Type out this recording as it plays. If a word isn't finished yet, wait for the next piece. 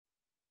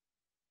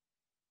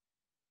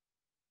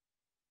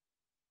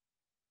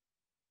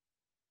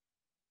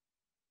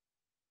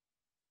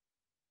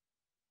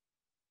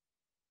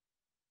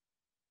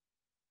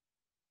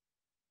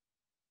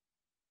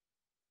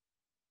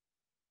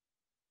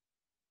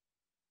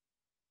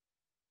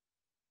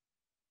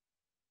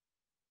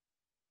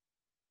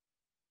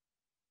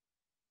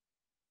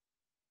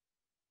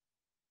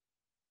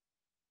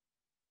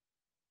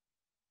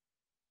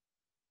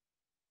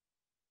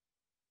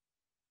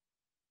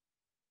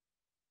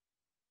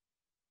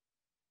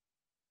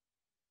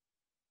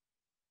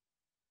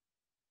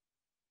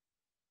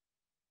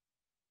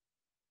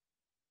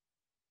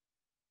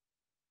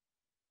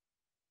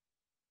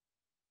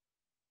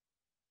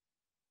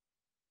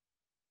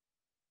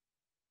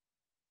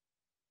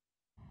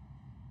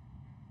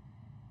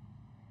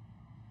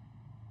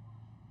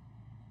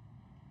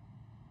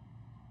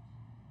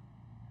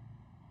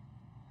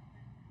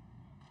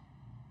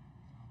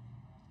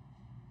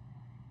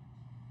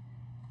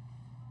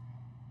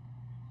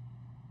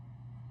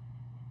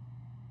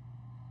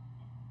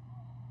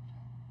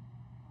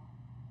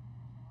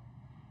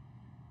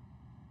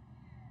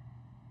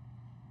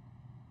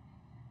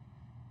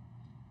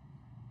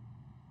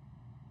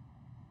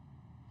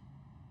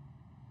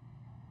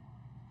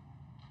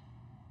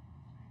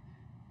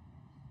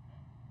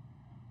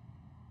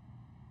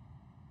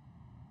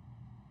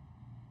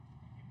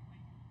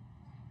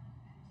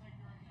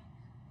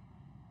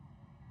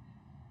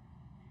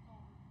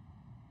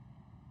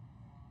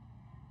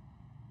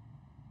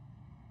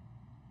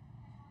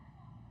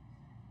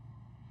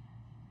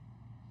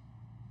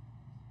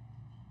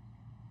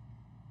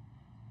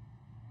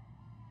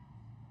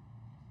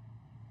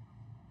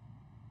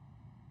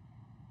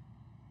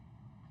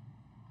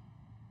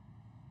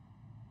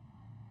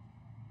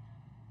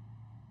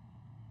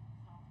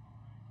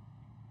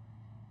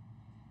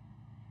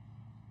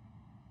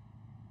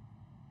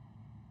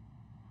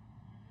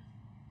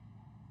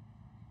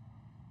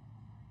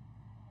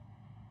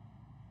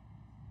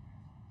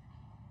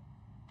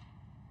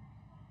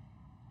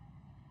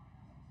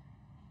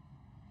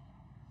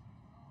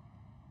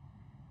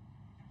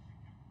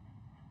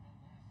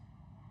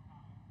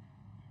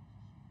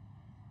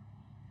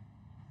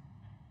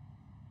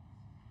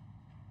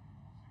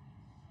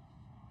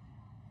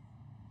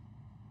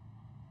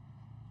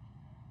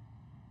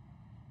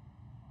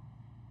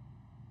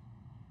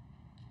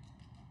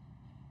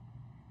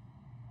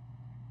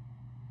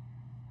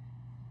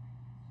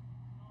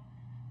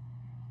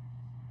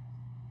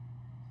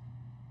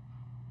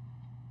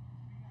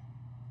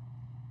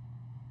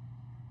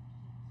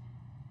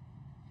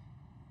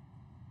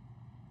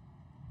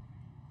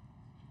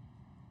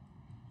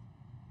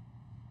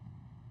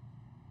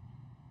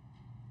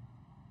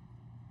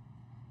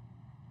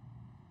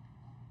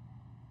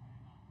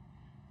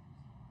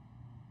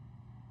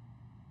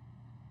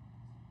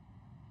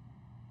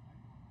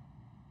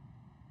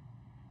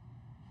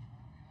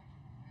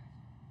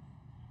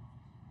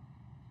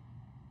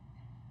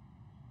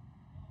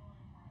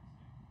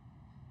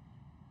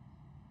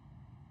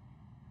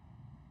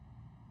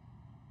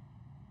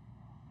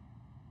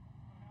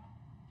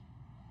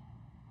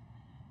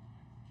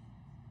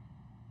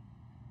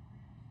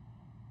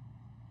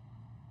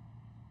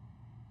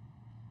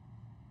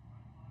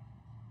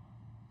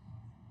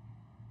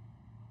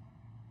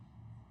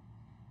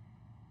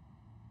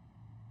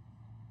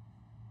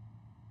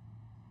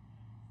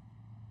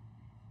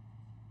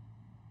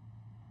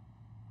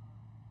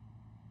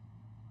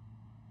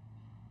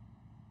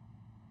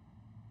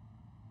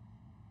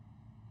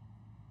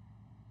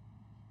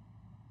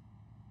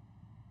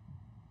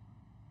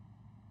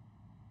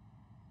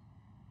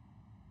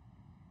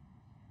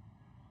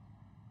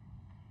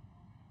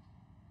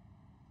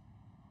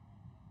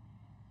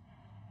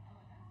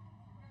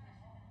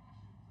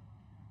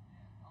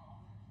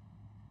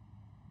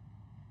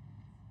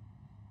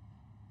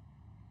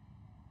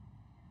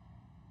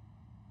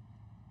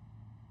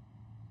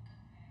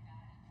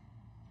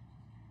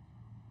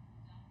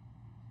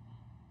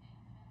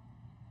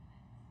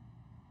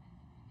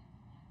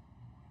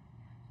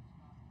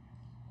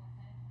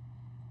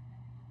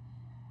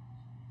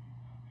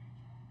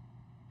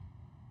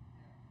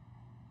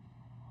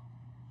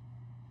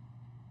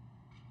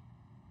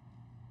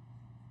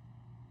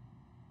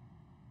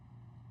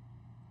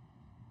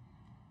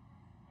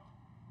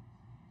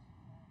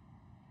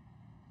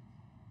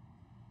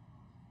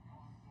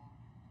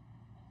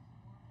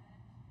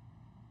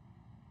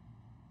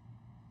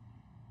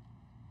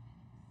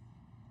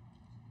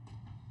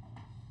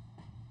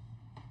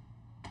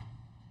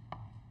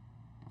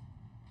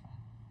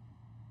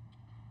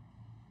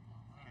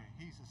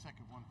he's the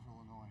second one for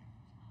Illinois.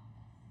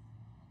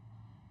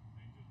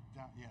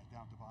 Down, yeah,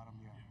 down at the bottom,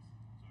 yeah. Yes.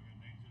 So I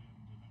got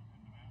Naja and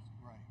Damask.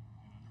 Right.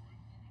 And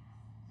Underwood.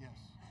 Yes.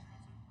 That's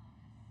it.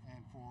 And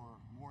for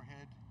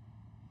Morehead,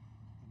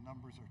 the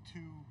numbers are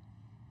 2,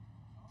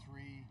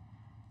 3,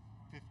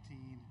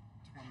 15,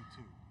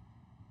 22.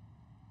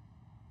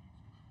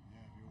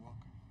 Yeah, you're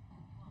welcome.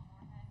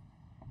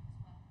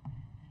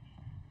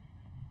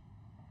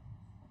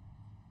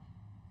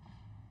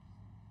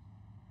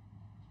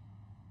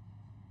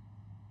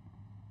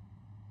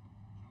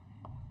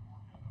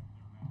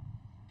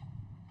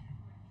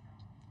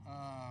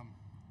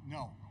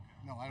 No.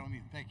 No, I don't need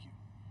it. Thank you.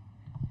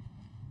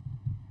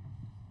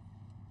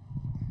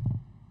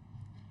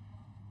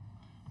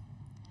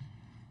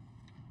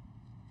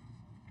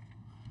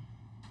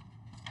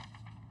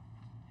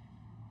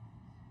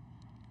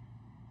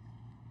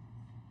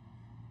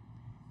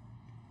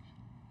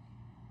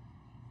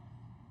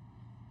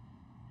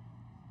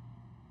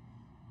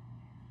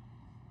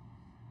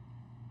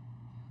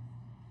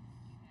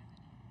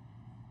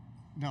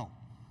 No.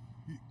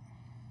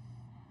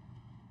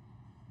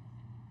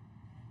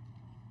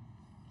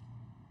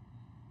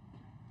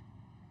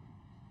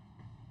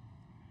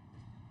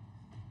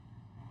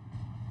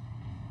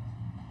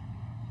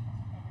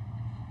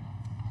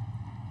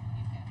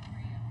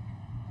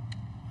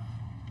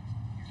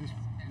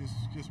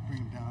 Just bring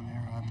him down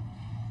there. I'm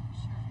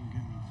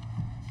getting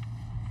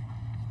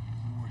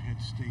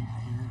Morehead State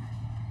here.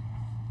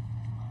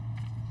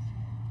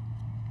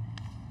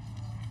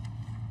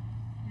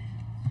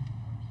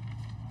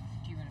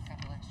 Do you want a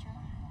couple extra?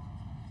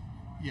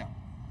 Yeah,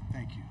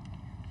 thank you.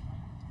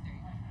 There you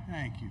go.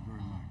 Thank you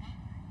very much.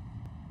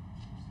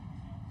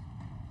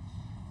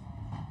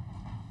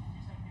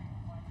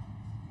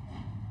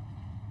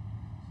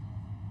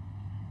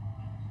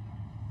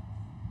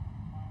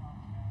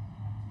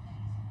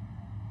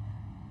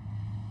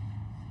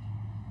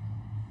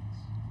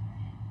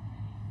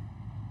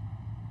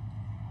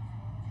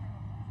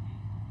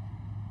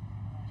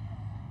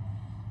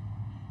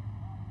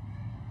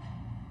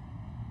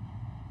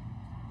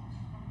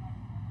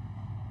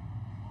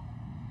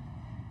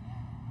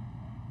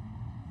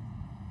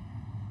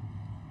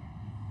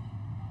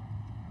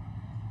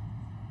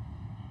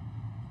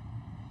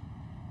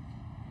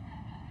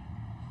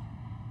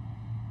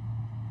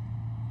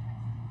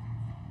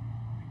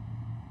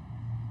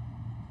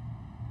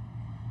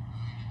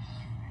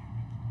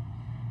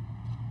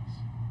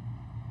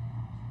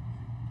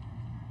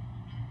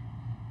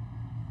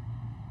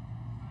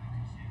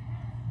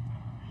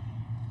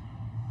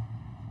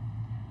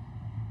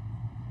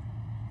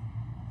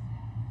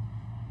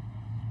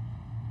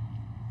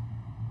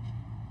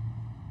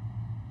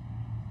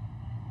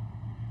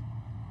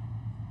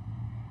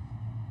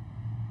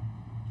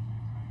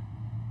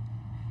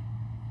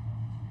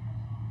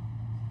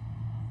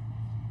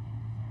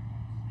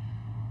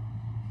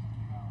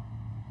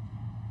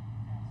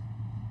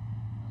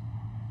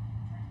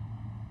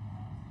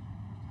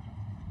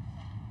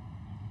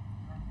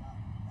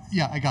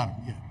 Yeah, I got him.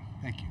 Yeah,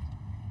 thank you.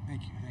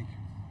 Thank you. Thank you.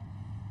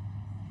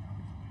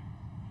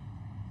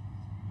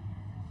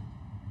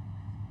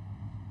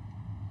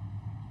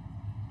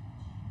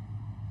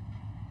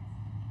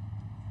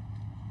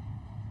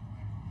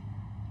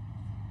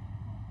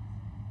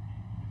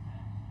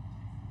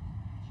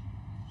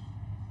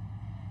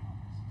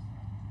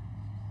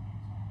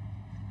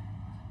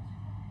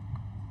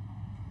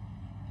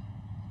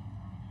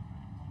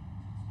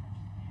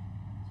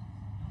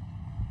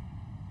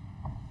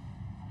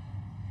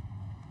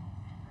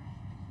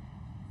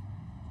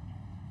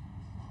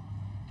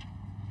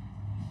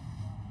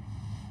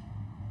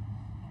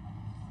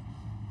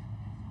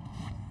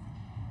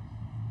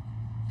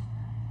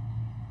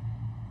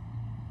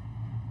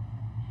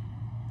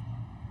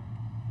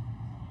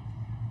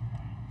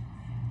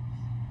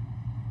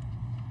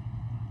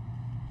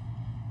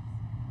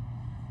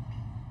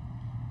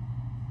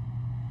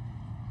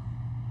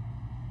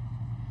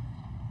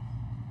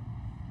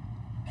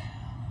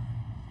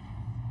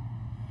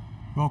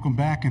 Welcome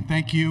back, and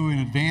thank you in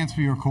advance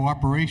for your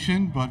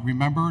cooperation. But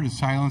remember to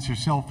silence your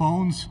cell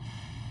phones.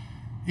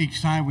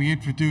 Each time we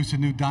introduce a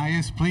new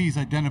dais, please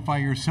identify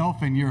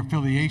yourself and your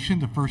affiliation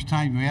the first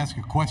time you ask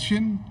a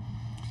question.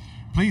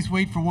 Please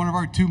wait for one of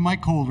our 2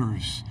 mic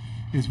holders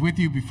is with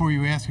you before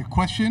you ask a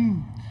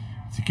question.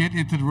 To get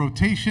into the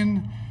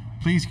rotation,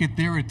 please get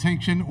their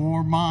attention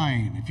or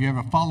mine. If you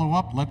have a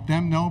follow-up, let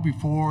them know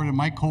before the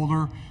mic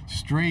holder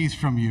strays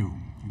from you.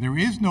 There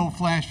is no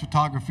flash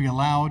photography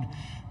allowed,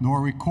 nor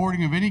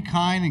recording of any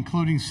kind,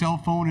 including cell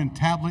phone and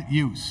tablet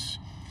use.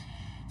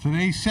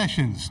 Today's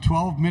sessions,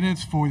 12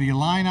 minutes for the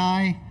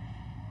Illini,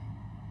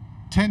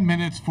 10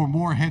 minutes for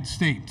Morehead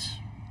State.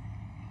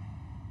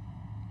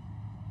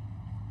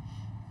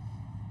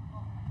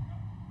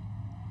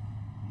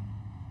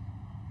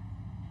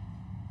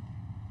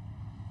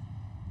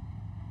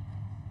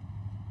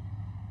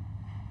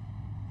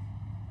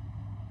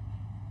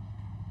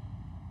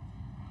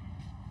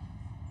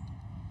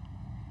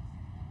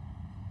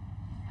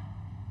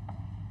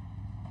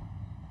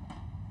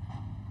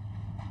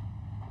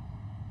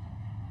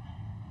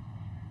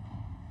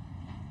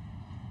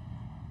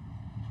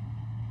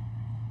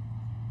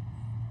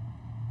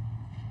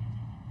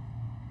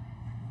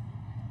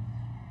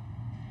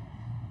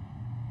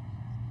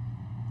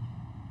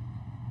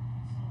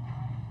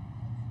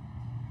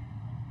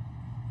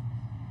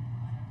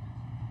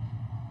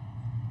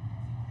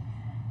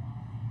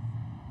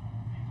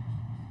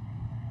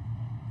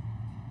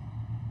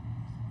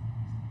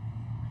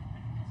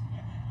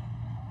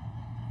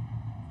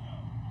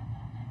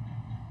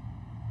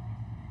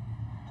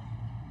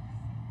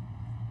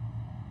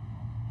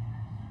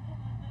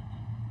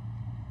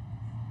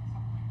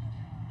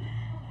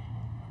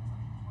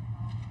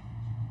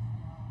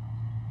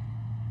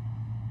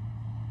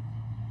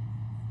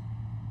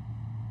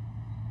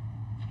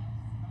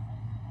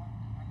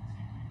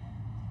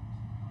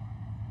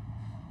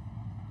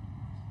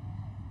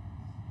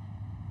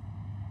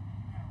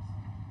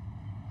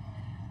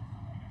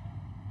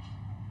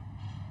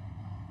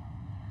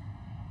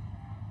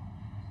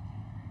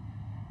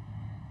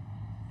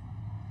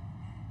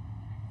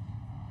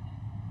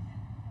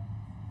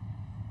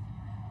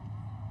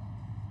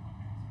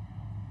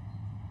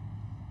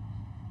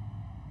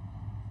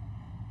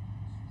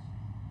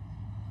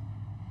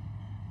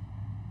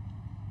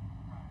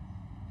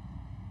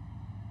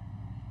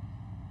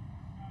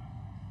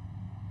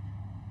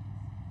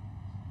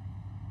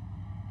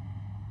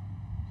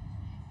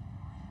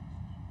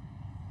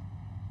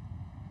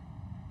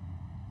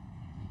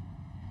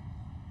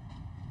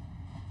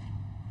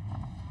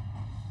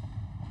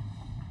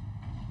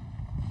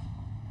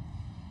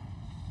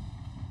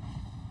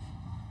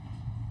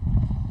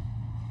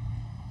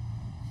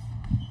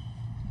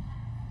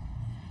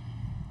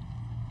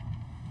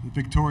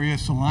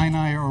 victorious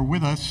Illini are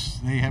with us.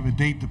 They have a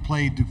date to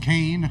play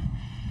Duquesne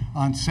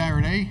on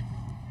Saturday.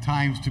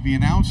 Times to be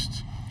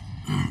announced.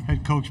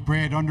 Head coach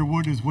Brad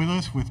Underwood is with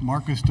us with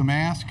Marcus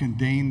Damask and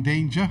Dane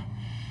Danger.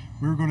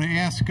 We're going to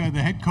ask the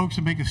head coach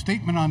to make a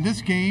statement on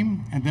this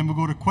game, and then we'll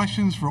go to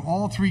questions for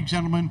all three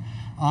gentlemen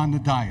on the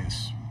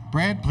dais.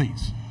 Brad,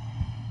 please.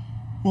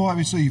 Well,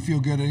 obviously you feel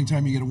good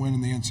anytime you get a win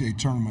in the NCAA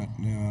tournament.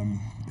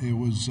 It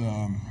was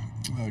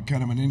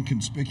kind of an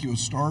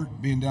inconspicuous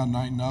start, being down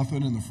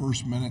 9-0 in the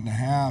first minute and a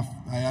half.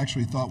 I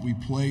actually thought we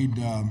played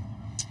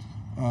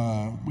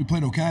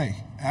okay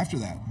after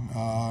that.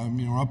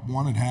 We're up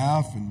 1 at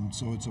half, and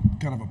so it's a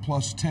kind of a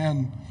plus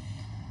 10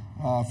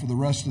 for the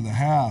rest of the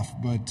half.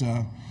 But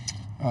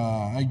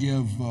I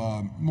give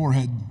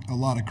Morehead a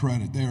lot of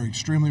credit. They are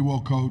extremely well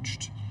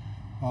coached.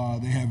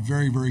 They have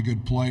very, very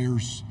good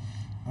players.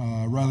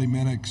 Riley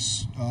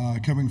Minix,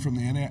 coming from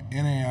the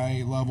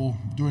NCAA level,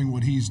 doing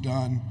what he's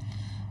done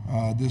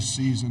this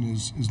season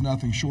is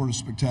nothing short of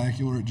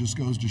spectacular. It just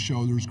goes to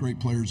show there's great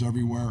players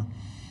everywhere.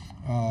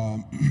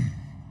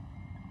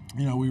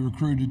 We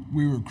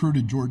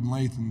recruited Jordan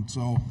Lathan,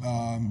 so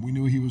we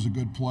knew he was a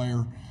good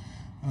player.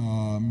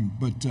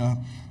 But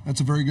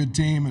that's a very good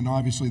team, and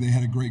obviously they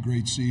had a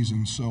great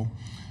season. So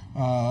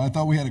I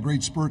thought we had a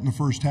great spurt in the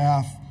first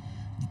half,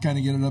 kind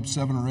of get it up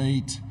 7 or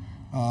 8.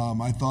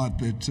 I thought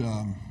that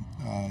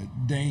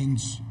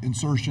Dane's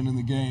insertion in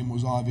the game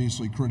was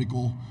obviously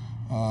critical.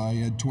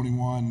 He had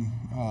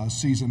 21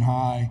 season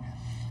high.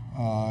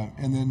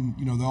 And then,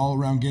 the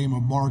all-around game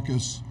of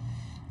Marcus.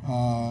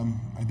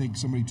 I think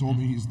somebody told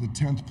me he's the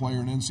 10th player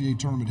in NCAA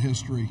tournament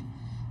history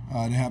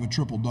to have a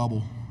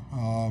triple-double.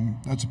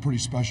 That's a pretty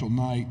special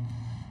night.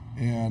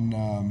 And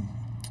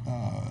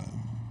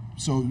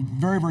so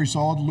very, very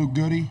solid. Luke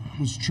Goody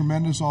was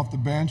tremendous off the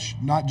bench,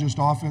 not just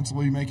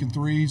offensively making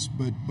threes,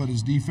 but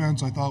his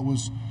defense I thought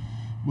was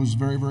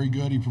very, very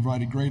good. He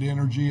provided great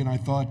energy, and I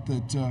thought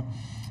that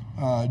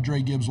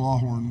Dre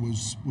Gibbs-Lawhorn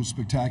was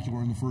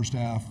spectacular in the first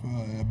half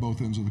at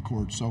both ends of the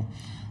court. So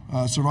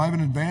survive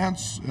and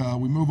advance.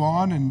 We move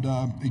on, and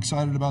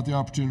excited about the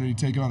opportunity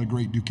to take on a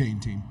great Duquesne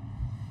team.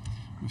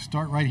 We'll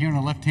start right here on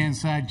the left-hand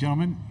side,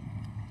 gentlemen.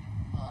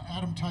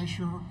 Adam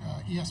Teicher,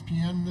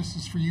 ESPN. This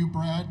is for you,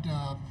 Brad.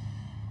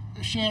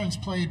 Shannon's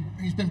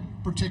he's been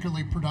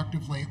particularly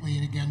productive lately,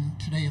 and again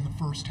today in the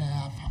first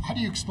half. How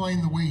do you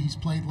explain the way he's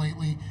played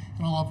lately?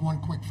 And I'll have one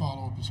quick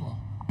follow-up as well.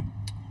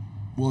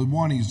 Well,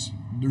 one,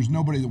 there's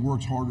nobody that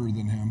works harder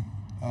than him.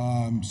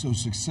 So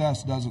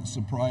success doesn't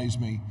surprise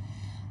me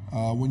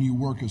when you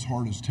work as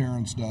hard as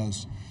Terrence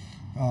does.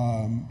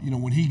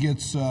 When he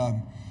gets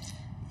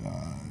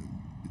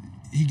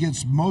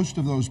most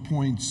of those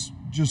points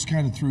just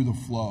kind of through the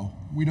flow.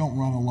 We don't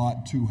run a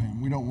lot to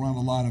him. We don't run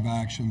a lot of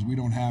actions. We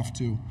don't have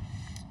to.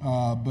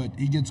 But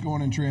he gets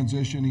going in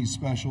transition. He's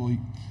special. He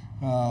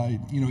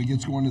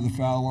gets going to the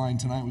foul line.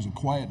 Tonight was a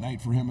quiet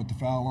night for him at the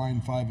foul line,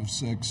 5 of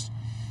 6.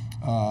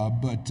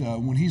 But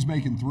when he's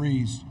making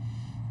threes,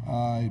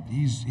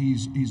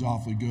 he's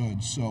awfully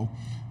good. So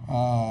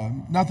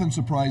nothing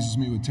surprises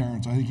me with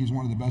Terrence. I think he's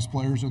one of the best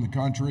players in the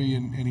country,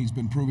 and he's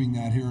been proving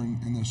that here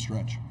in this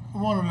stretch. I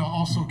wanted to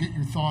also get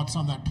your thoughts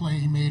on that play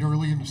he made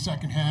early in the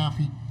second half.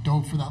 He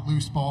dove for that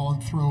loose ball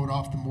and throw it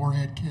off the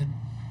Morehead kid.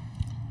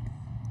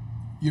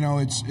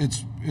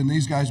 And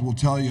these guys will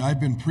tell you, I've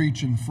been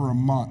preaching for a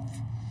month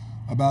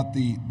about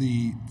the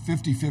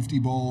 50-50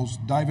 balls,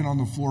 diving on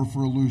the floor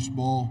for a loose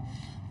ball.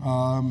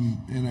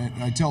 And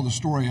I tell the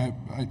story,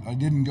 I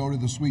didn't go to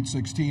the Sweet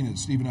 16 at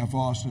Stephen F.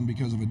 Austin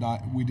because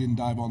we didn't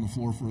dive on the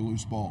floor for a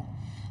loose ball.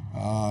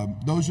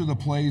 Those are the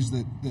plays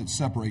that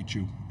separate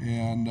you.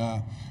 And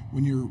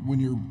when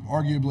you're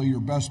arguably your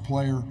best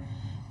player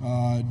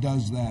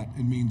does that,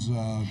 it means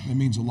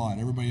a lot.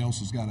 Everybody else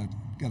has got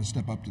to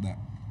step up to that.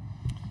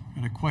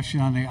 Got a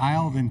question on the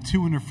aisle, then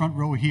 2 in the front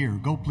row here.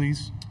 Go,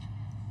 please.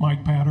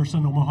 Mike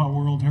Patterson, Omaha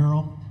World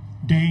Herald.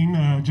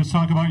 Dane, just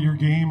talk about your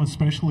game,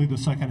 especially the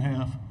second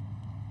half.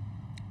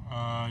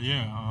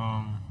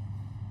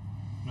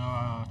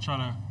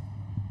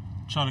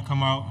 Try to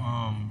come out,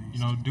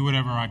 do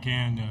whatever I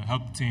can to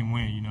help the team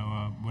win.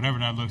 Whatever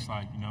that looks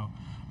like.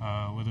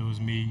 Whether it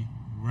was me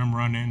rim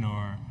running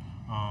or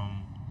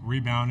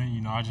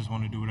rebounding. I just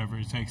want to do whatever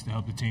it takes to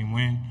help the team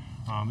win.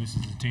 This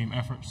is a team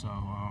effort, so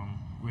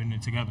we're in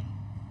it together.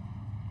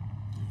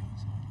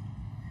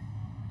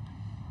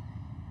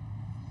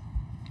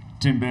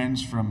 Tim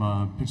Benz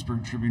from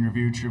Pittsburgh Tribune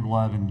Review, Trib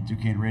Live, and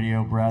Duquesne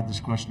Radio. Brad, this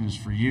question is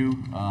for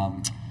you.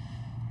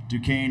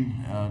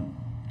 Duquesne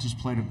just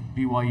played a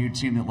BYU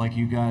team that, like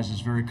you guys,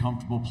 is very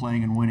comfortable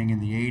playing and winning in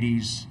the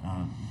 80s.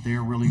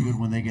 They're really good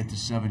when they get to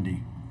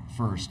 70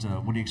 first.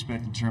 What do you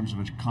expect in terms of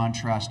a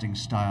contrasting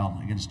style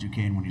against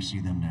Duquesne when you see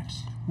them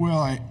next? Well,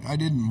 I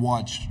didn't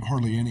watch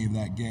hardly any of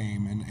that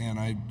game, and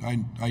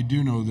I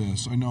do know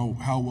this. I know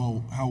how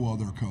well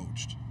they're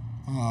coached.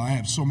 I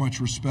have so much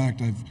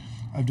respect.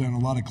 I've done a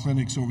lot of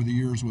clinics over the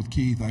years with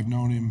Keith. I've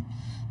known him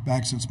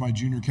back since my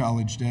junior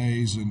college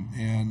days,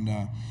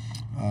 and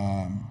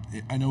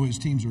I know his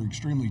teams are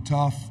extremely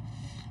tough.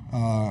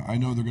 I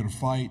know they're going to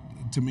fight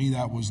To me,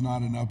 that was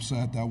not an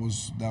upset. That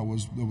was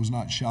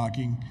not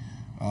shocking.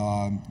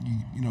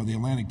 The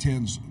Atlantic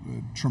 10's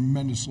a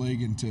tremendous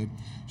league, and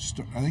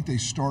I think they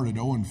started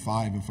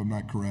 0-5, if I'm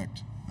not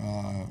correct.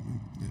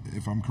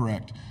 If I'm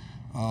correct,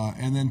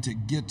 and then to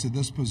get to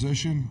this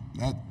position,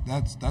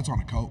 that's on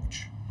a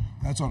coach.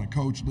 That's on a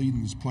coach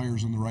leading his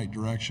players in the right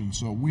direction.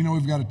 So we know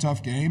we've got a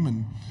tough game,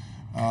 and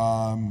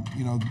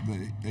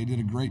they did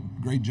a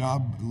great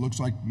job. It looks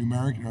like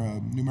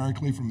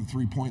numerically from the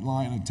 3-point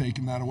line and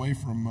taking that away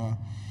from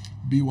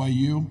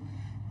BYU.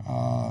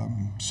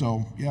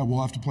 So yeah,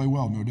 we'll have to play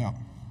well, no doubt.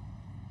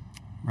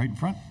 Right in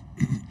front.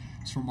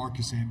 It's for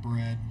Marcus and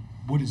Brad.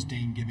 What is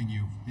Dane giving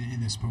you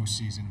in this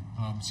postseason?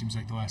 Seems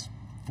like the last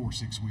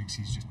 4-6 weeks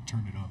he's just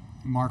turned it up.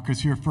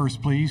 Marcus, you're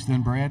first, please.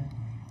 Then Brad.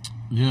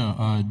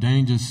 Yeah,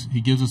 Dane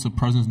he gives us a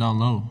presence down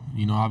low.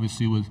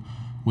 Obviously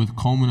with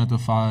Coleman at the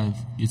 5,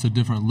 it's a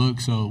different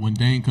look. So when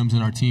Dane comes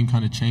in, our team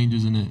kind of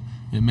changes, and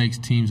it makes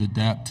teams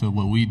adapt to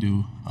what we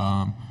do.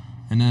 And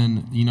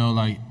then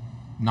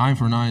 9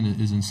 for 9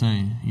 is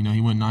insane.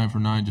 He went 9 for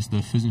 9. Just the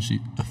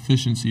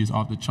efficiency is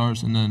off the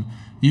charts. And then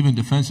even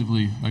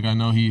defensively, I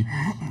know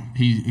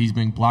he's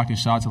been blocking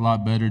shots a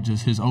lot better.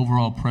 Just his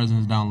overall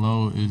presence down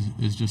low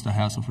is just a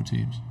hassle for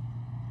teams.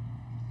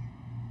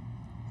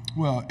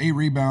 Well, 8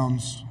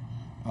 rebounds,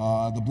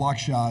 the block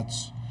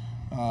shots.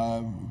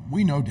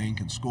 We know Dane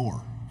can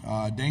score.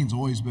 Dane's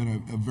always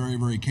been a very,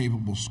 very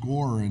capable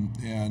scorer,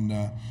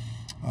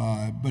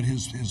 but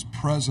his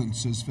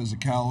presence, his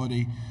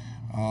physicality.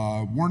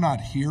 We're not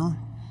here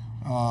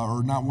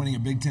or not winning a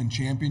Big Ten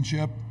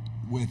championship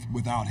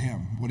without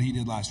him, what he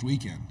did last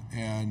weekend.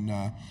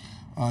 And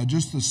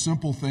just the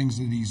simple things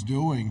that he's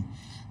doing,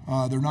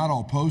 they're not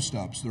all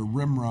post-ups. They're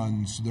rim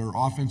runs. They're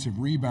offensive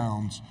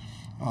rebounds.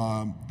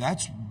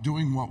 That's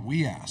doing what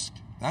we ask.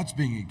 That's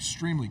being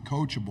extremely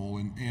coachable,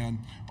 and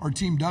our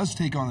team does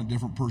take on a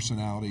different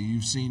personality.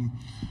 You've seen,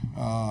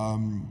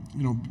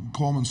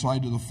 Coleman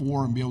slide to the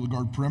 4 and be able to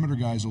guard perimeter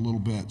guys a little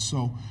bit.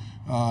 So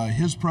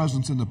his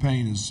presence in the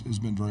paint has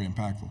been very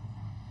impactful.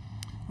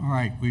 All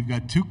right, we've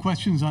got 2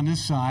 questions on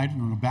this side. We're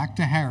going to go back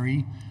to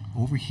Harry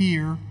over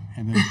here,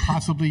 and then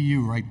possibly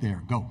you right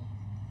there. Go.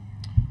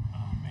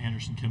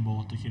 Anderson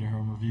Kimball, Decatur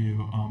Herald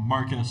Review.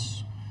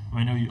 Marcus,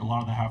 I know a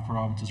lot of the half-court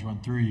offenses run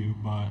through you,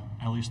 but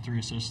at least 3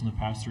 assists in the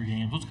past 3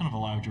 games. What's kind of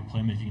allowed your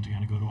playmaking to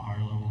kind of go to a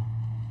higher level?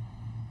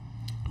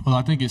 Well,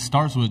 I think it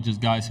starts with just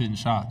guys hitting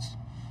shots.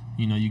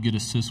 You get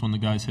assists when the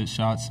guys hit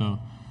shots. So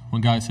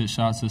when guys hit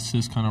shots,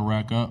 assists kind of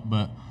rack up.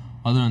 But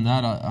other than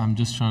that, I'm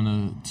just trying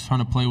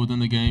to play within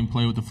the game,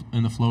 play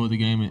in the flow of the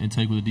game, and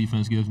take what the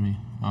defense gives me.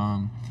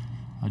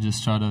 I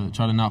just try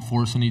to not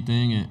force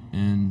anything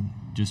and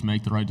just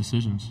make the right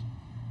decisions.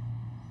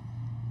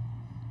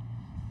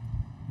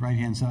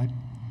 Right-hand side.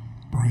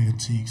 Brian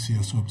Teague,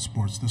 CS Web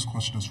Sports. This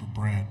question is for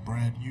Brad.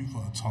 Brad, you've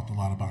talked a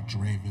lot about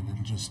Draven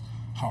and just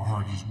how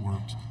hard he's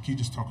worked. Can you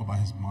just talk about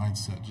his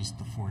mindset, just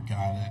for a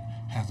guy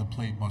that hasn't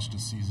played much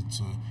this season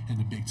to, in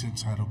the Big Ten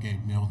title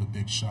game, nail the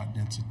big shot, and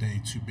then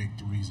today 2 big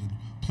threes and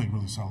play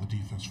really solid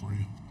defense for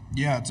you?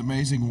 Yeah, it's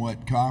amazing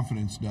what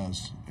confidence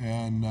does,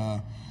 and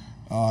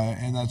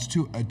that's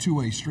a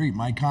two-way street.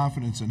 My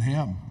confidence in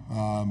him.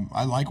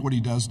 I like what he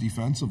does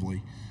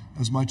defensively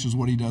as much as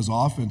what he does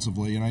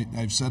offensively, and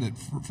I've said it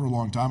for a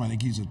long time. I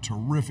think he's a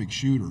terrific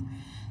shooter.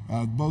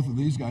 Both of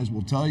these guys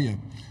will tell you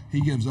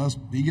he gives us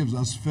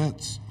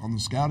fits on the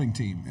scouting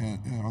team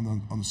and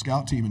on the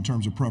scout team in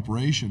terms of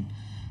preparation.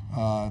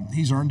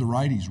 He's earned the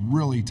right. He's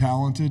really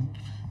talented.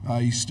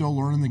 He's still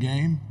learning the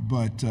game,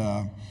 but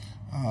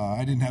I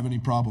didn't have any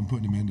problem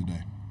putting him in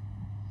today.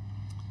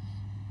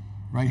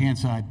 Right-hand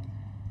side.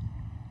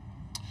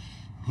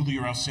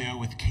 Julio Alceo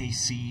with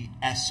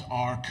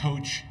KCSR.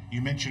 Coach,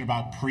 you mentioned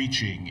about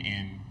preaching,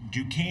 and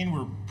Duquesne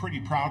were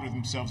pretty proud of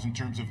themselves in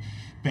terms of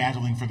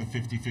battling for the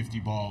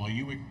 50-50 ball. Are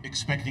you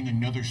expecting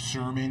another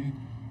sermon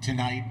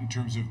tonight in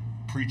terms of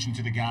preaching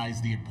to the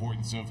guys the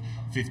importance of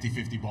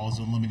 50-50 balls,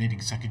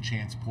 eliminating second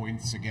chance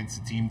points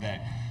against a team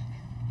that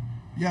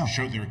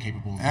showed they were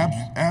capable of doing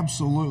that?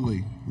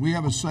 Absolutely. We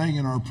have a saying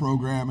in our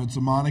program, it's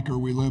a moniker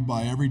we live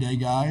by, everyday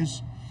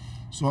guys.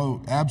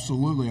 So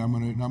absolutely, I'm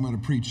gonna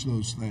preach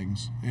those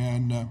things,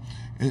 and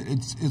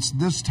it's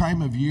this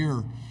time of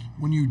year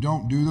when you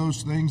don't do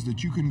those things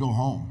that you can go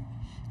home.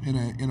 In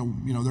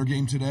a their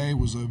game today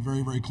was a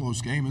very, very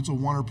close game. It's a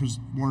one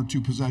or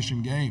two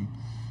possession game.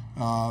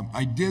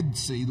 I did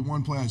see the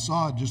one play I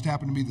saw. It just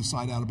happened to be the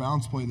side out of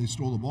bounds play. They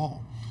stole the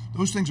ball.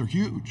 Those things are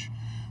huge,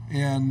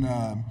 and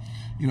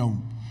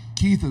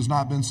Keith has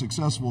not been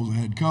successful as a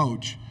head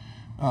coach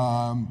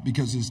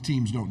because his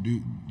teams don't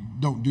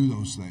do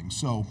those things.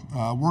 So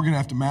we're going to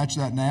have to match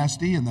that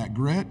nasty and that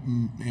grit,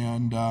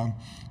 and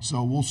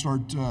so we'll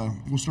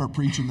start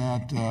preaching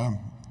that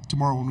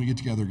tomorrow when we get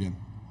together again.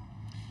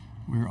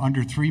 We're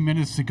under 3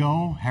 minutes to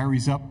go.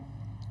 Harry's up.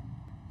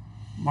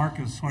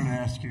 Marcus, I wanted to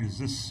ask you, is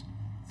this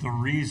the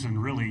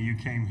reason really you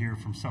came here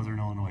from Southern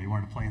Illinois? You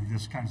wanted to play in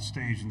this kind of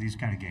stage and these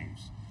kind of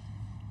games?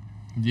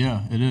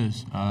 Yeah, it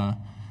is.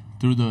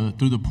 Through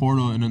the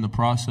portal and in the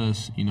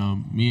process,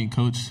 me and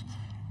Coach,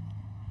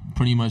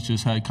 pretty much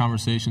just had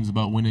conversations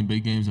about winning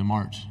big games in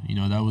March. You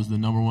know, that was the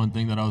number one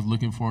thing that I was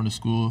looking for in the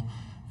school,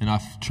 and I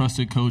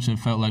trusted coach and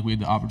felt like we had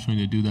the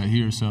opportunity to do that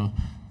here. So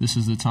this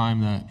is the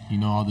time that, you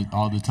know,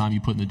 all the time you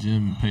put in the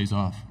gym pays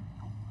off.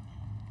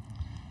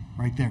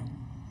 Right there.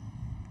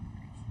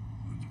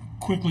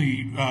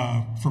 Quickly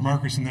for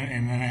Marcus, and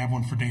then I have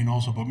one for Dane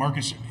also. But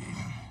Marcus,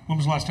 when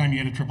was the last time you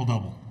had a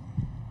triple-double?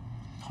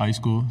 High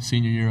school,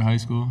 senior year of high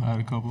school, I had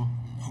a couple.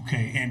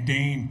 Okay, and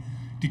Dane,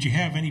 did you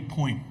have any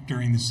point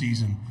during the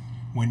season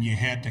when you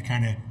had to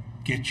kind of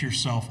get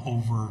yourself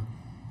over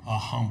a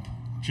hump,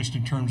 just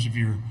in terms of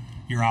your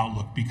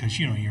outlook, because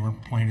you know you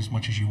weren't playing as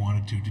much as you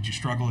wanted to? Did you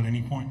struggle at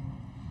any point?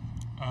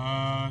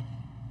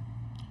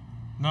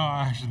 No,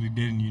 I actually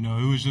didn't. You know,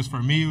 it was just,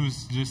 for me, it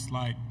was just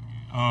like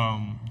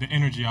the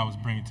energy I was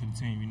bringing to the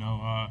team. You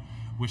know,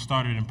 which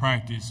started in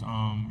practice.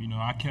 You know,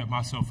 I kept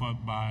myself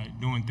up by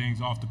doing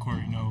things off the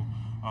court. You know,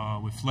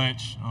 with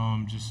Fletch,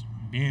 just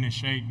being in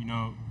shape. You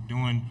know,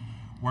 doing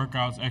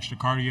workouts, extra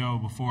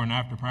cardio before and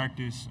after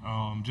practice.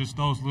 Just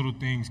those little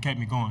things kept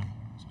me going.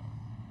 So.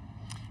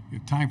 We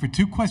have time for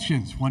 2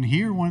 questions. One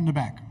here, one in the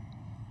back.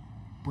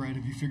 Brad,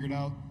 have you figured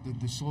out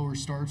the slower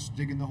starts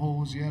digging the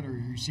holes yet, or are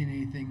you seeing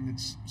anything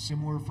that's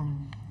similar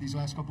from these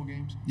last couple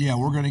games? Yeah,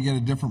 we're going to get a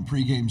different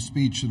pregame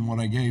speech than what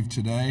I gave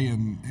today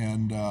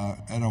and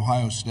at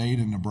Ohio State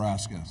and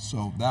Nebraska.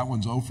 So that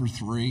one's 0 for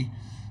 3.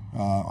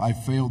 I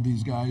failed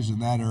these guys in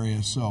that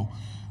area. So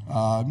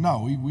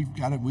no, we've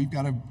got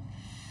to.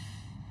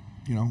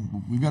 You know,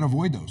 we've got to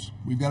avoid those.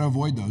 We've got to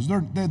avoid those.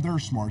 They're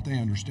smart. They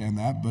understand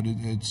that, but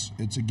it's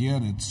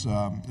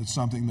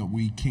something that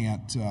we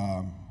can't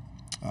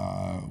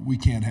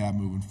have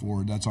moving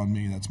forward. That's on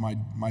me. That's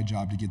my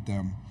job to get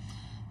them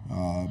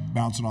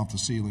bouncing off the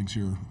ceilings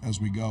here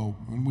as we go.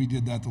 And we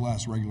did that the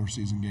last regular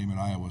season game at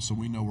Iowa, so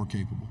we know we're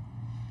capable.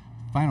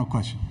 Final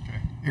question. Okay.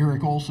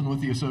 Eric Olson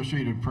with the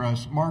Associated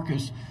Press.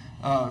 Marcus,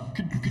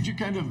 could you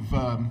kind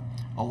of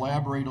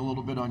elaborate a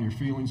little bit on your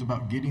feelings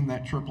about getting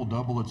that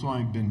triple-double? It's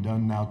only been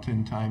done now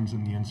 10 times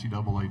in the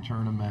NCAA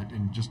tournament,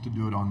 and just to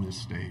do it on this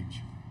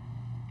stage.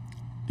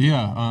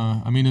 Yeah,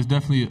 I mean, it's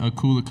definitely a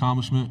cool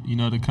accomplishment, you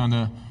know, to kind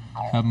of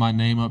have my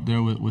name up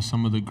there with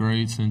some of the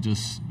greats, and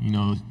just, you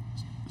know,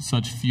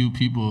 such few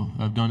people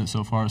have done it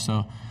so far.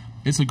 So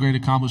it's a great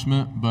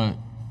accomplishment, but,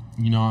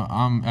 you know,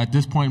 I'm at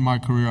this point in my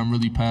career, I'm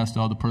really past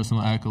all the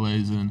personal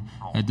accolades, and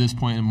at this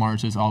point in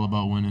March, it's all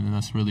about winning, and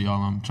that's really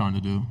all I'm trying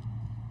to do.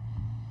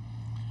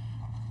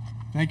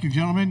 Thank you,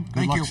 gentlemen.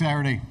 Good luck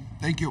Saturday.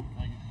 Thank you.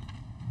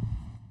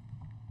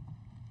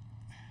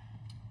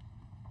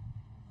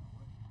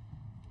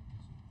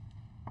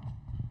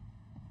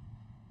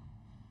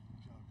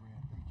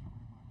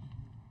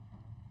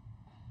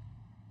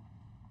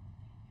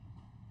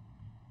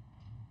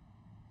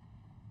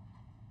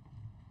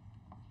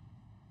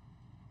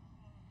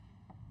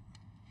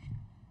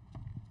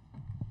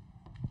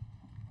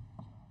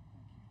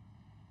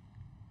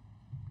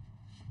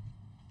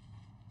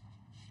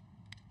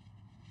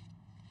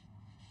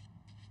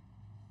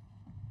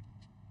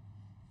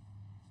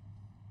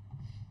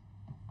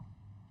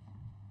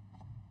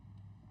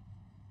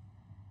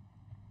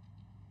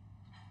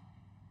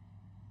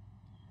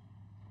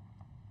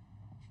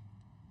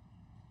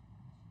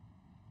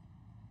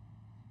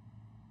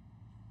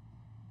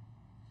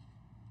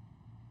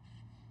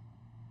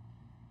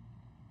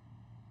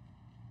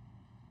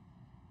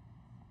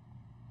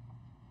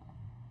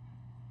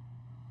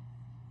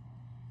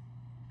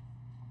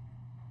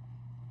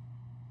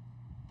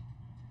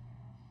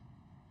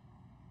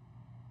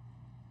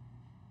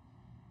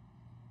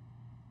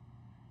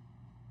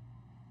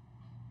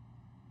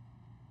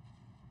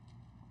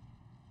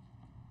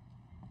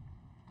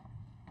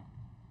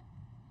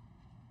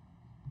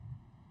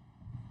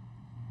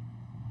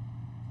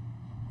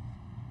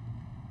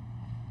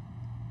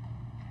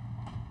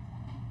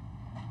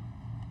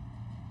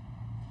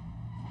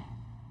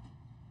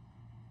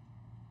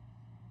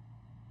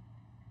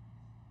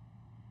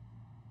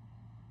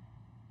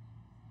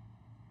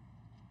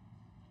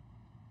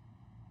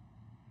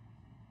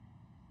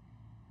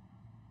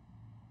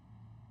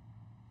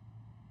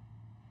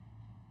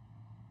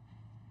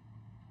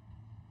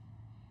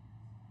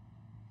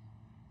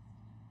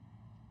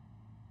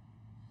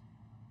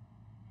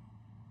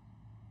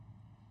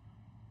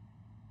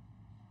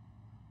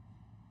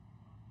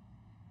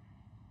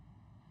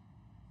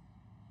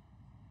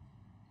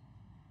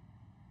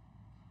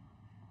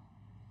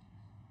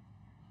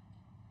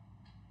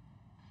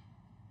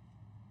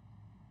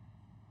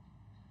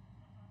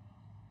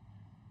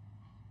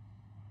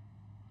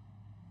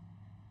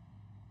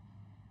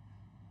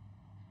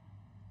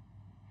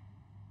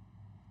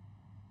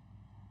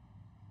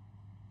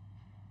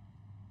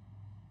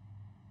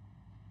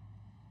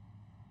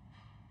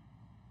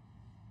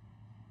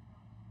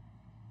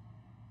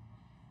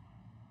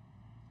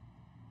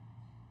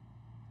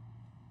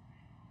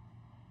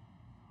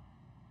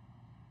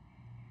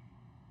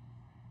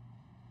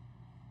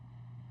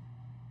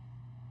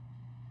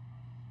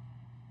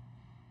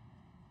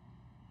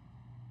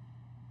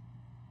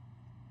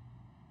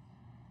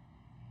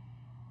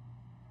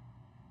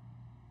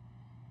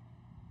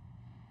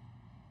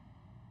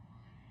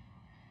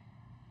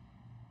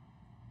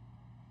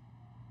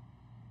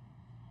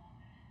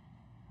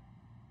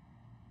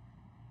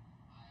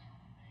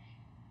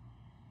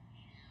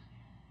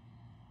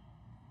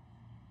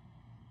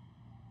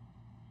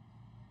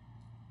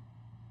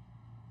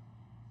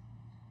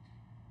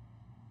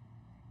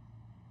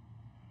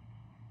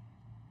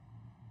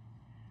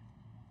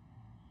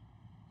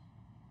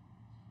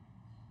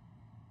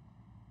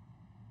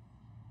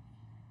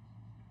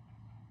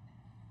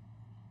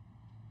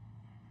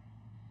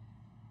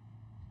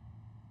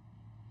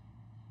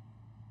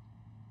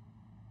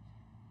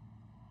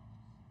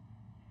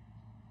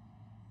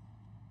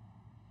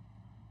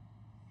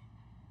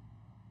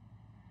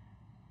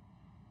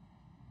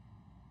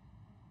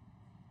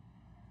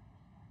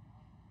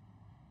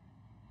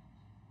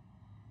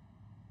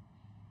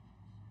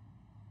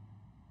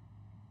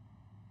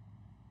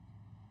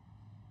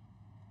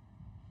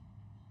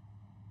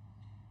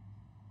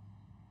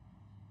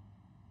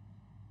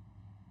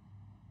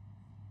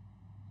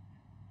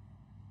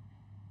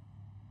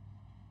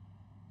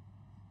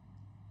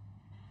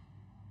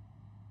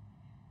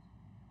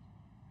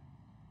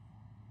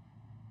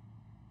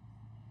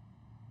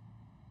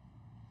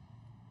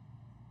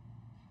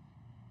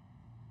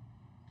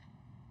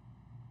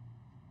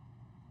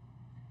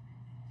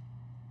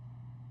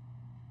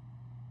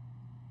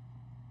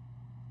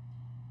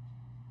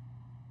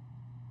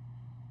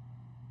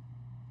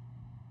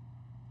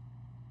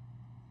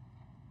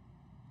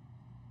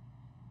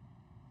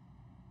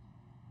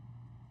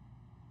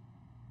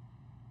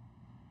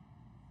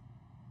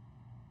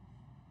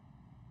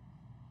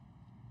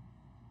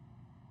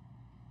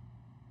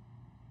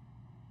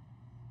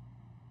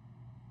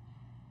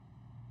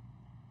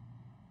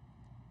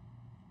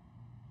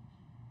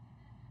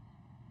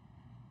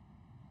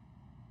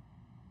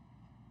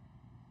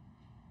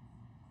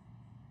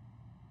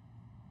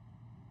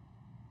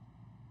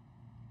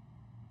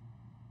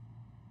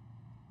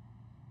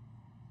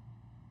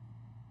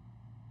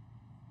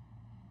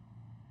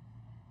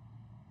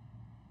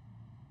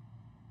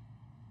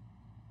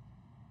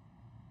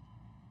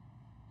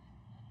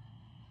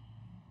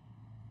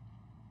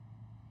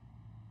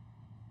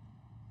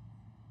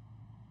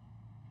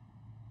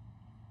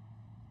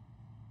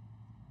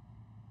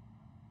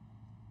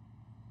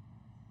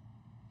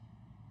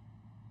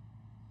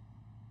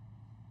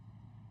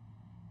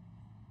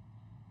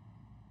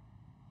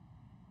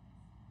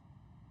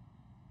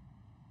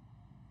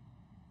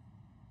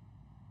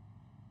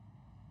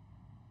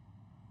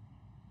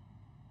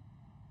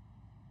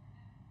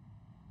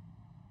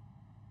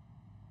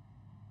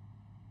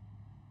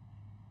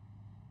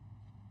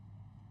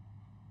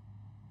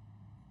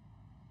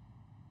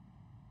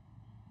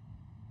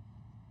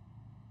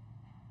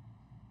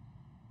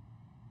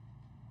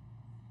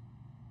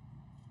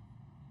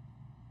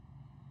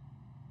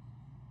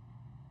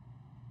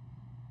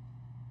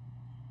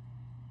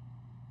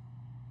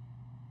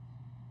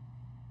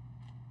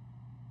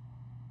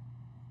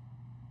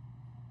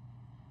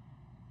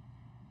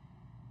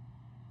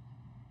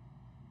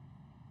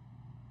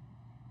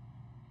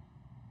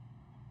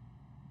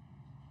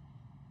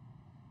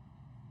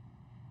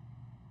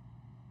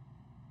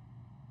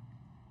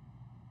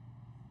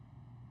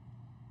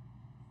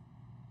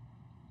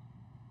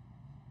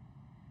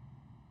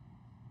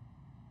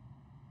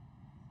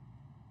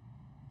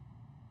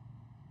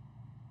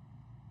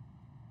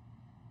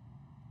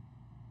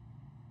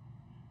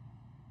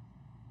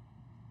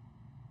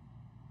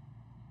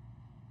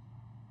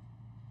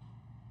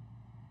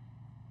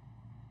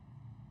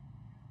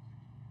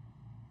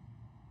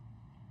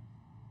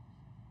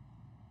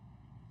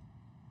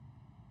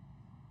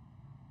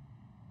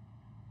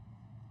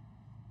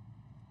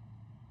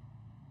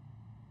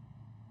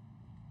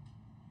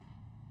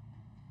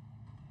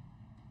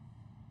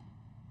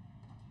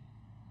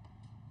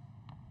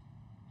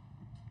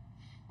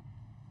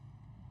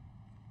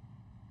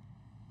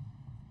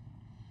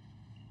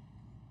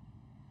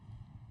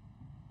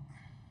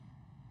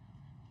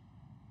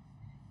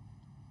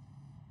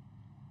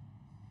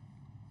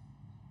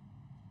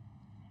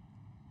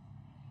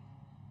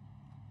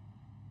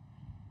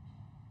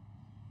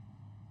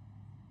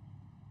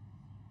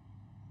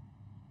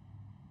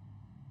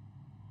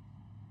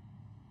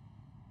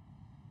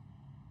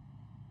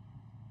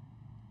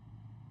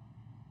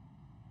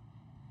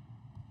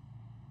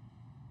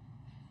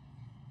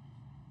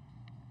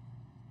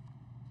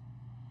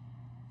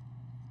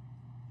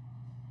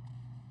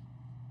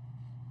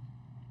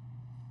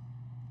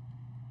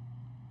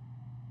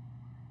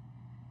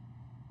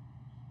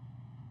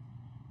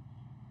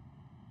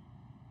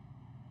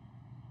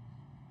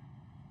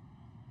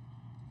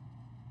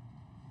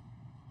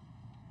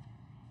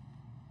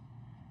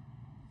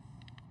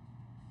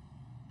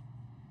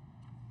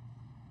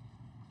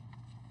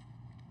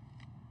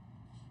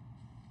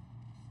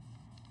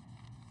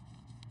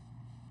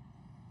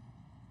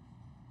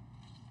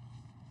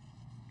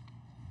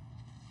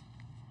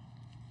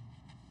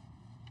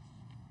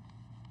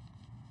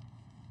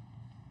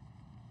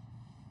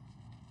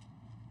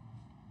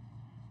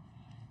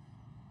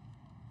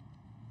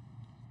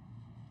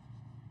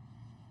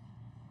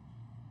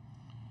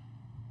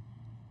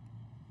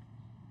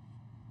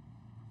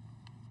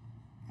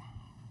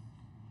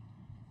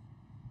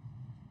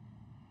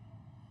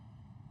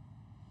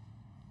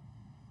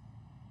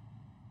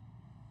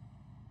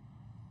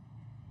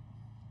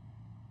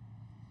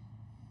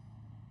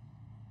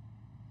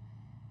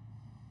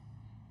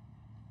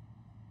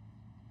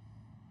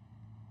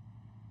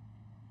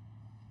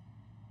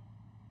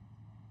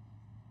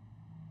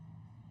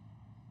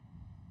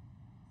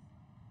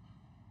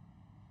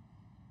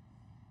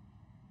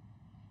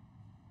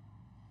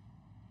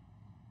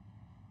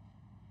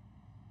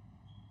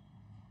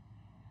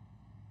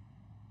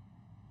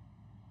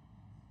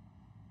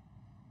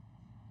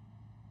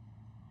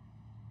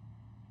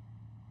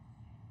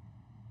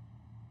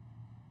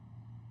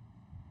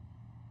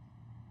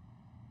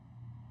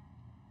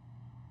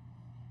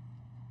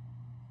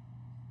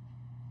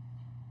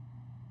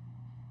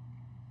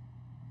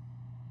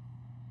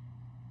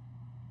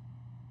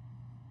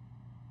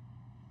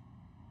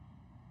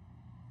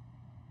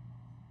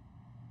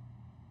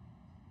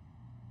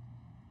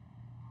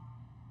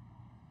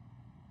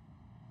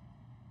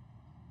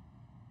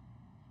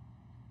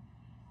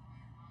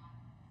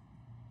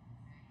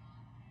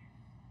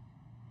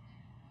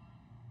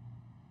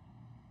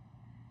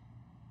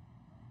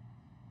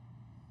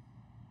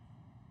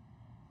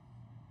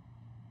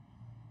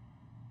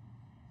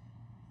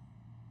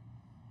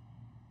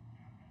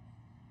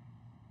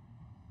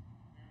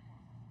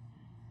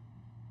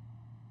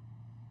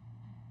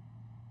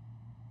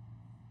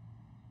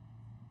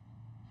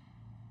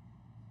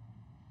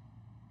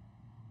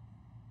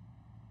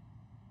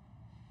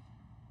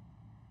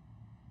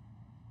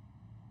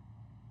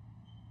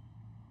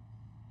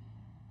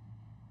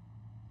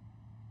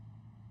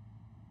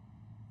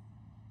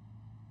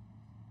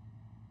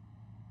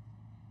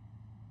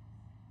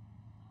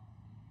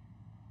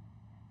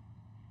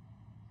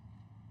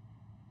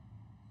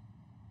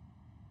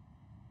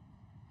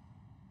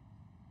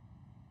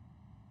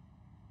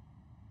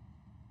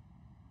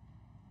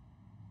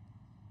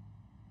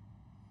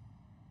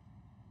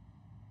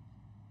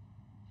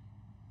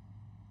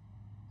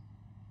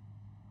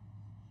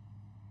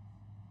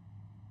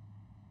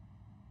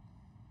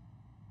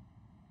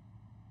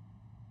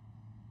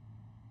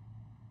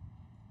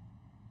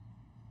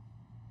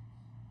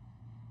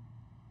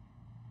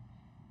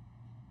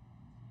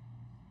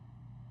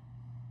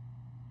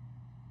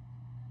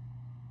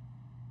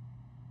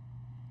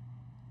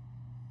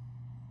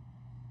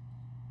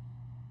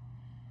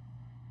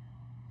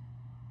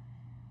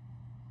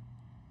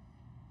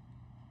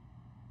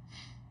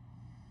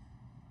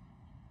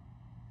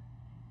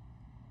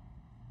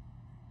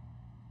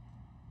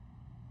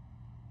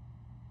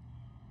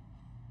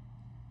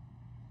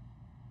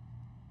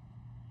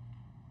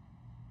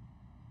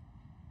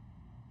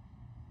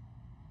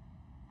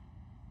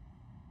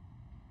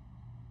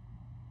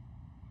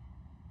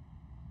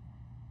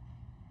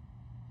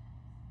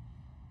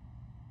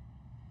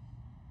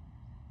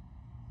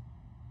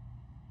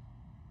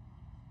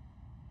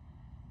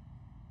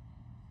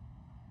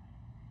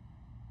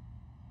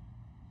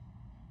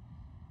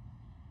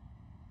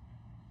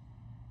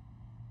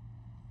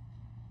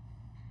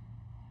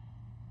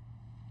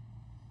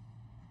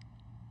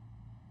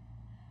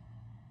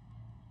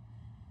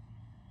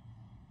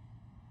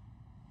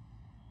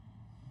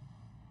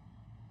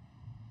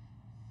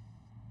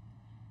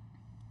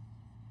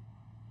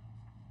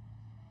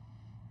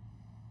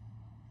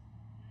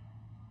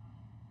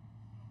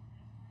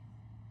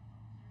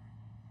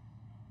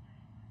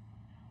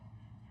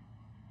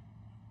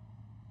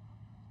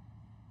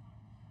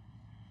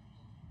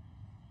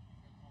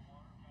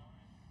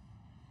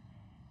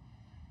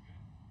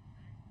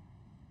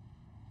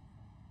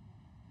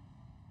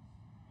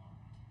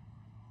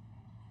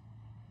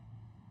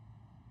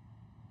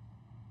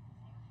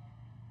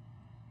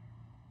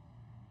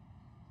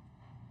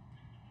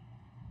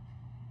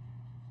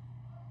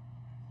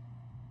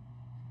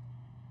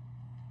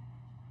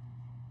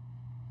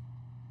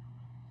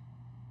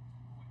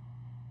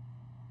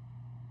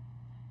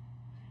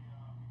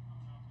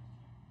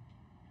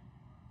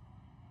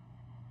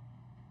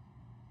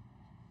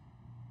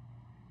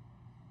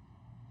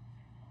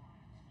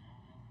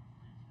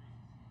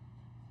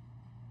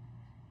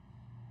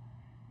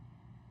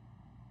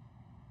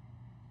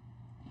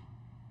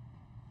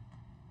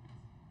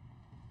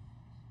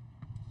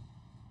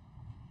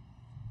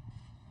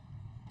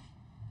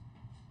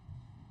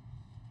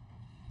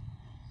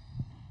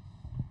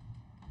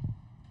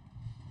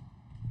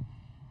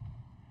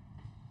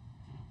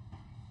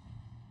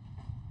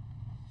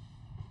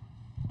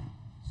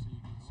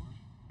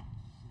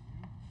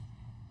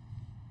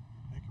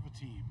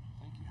 team.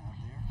 Thank you.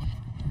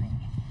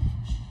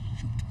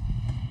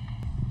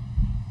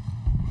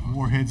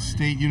 Morehead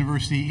State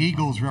University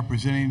Eagles,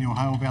 representing the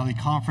Ohio Valley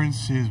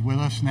Conference, is with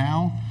us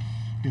now.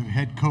 We have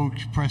head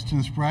coach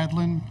Preston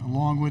Spradlin,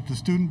 along with the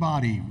student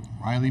body,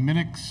 Riley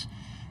Minix,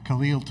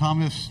 Khalil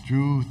Thomas,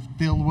 Drew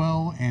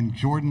Thilwell, and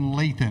Jordan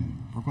Lathan.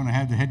 We're going to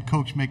have the head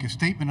coach make a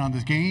statement on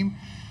this game,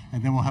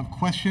 and then we'll have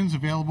questions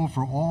available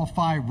for all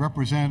 5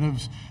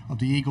 representatives of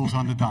the Eagles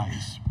on the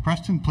dais.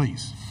 Preston,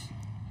 please.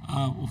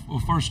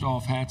 Well, first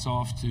off, hats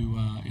off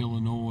to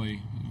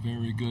Illinois.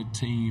 Very good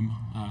team,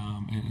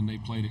 and they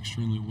played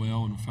extremely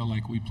well, and felt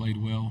like we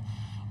played well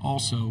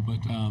also.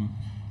 But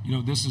you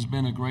know, this has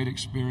been a great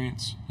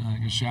experience.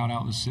 A shout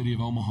out to the city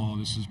of Omaha.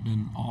 This has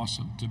been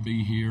awesome to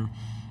be here,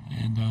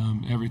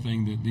 and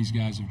everything that these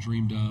guys have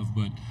dreamed of.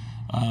 But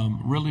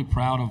really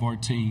proud of our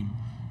team,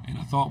 and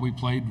I thought we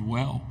played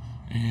well.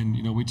 And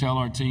you know, we tell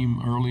our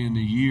team early in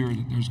the year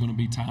that there's going to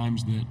be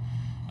times that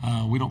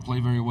we don't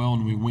play very well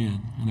and we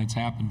win, and that's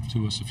happened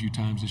to us a few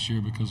times this year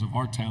because of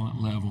our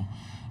talent level.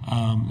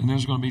 And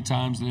there's going to be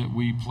times that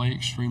we play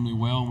extremely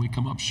well and we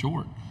come up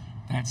short.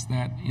 That's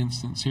that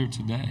instance here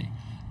today,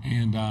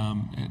 and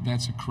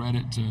that's a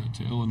credit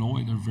to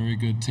Illinois. They're a very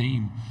good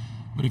team.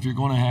 But if you're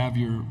going to have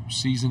your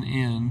season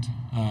end,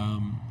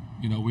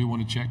 you know, we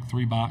want to check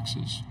 3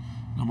 boxes.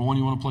 Number 1,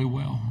 you want to play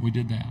well. We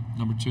did that.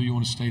 Number 2, you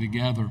want to stay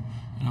together.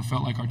 And I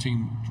felt like our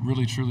team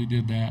really, truly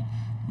did that,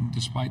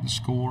 despite the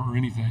score or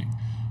anything.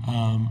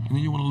 And then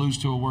you want to lose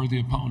to a worthy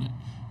opponent.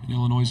 And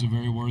Illinois is a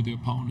very worthy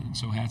opponent,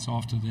 so hats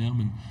off to them,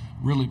 and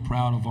really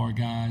proud of our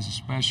guys,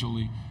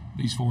 especially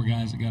these 4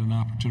 guys that got an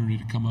opportunity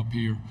to come up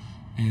here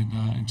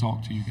and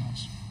talk to you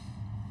guys.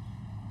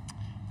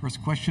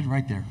 First question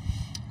right there.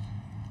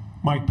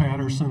 Mike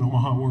Patterson,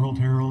 Omaha World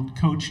Herald.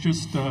 Coach,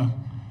 just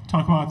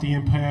talk about the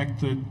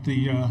impact that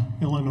the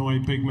Illinois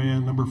big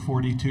man, number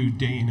 42,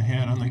 Dane,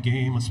 had on the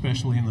game,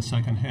 especially in the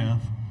second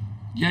half.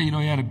 Yeah, you know,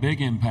 he had a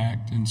big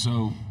impact. And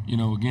so, you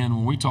know, again,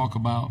 when we talk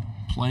about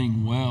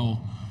playing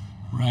well,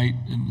 right,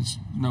 and it's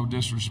no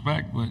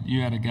disrespect, but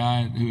you had a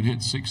guy who had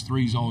hit 6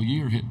 threes all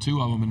year, hit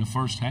 2 of them in the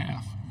first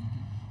half.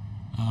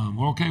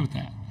 We're okay with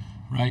that,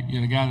 right? You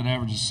had a guy that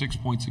averages 6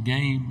 points a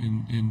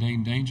game, and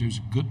Dane Danger, who's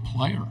a good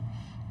player,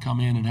 come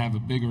in and have a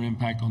bigger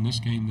impact on this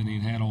game than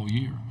he'd had all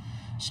year.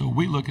 So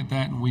we look at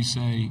that and we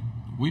say,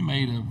 we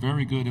made a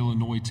very good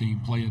Illinois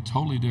team play a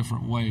totally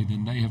different way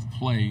than they have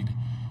played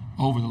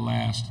over the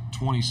last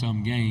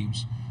 20-some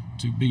games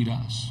to beat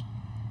us.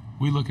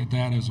 We look at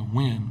that as a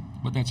win,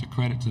 but that's a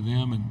credit to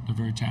them, and they're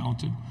very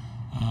talented.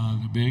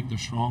 They're big, they're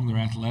strong, they're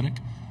athletic,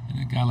 and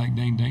a guy like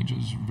Dane Danger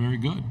is very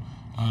good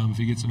if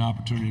he gets an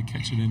opportunity to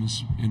catch it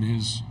in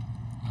his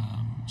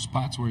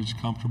spots where he's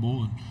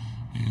comfortable,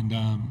 and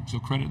so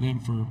credit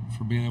them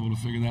for being able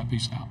to figure that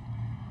piece out.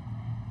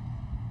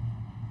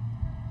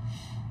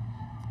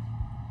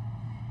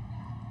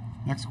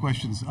 Next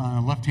question's on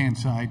the left-hand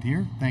side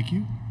here. Thank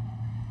you.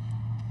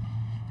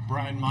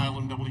 Brian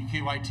Milam,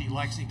 WKYT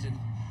Lexington.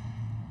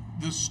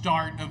 The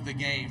start of the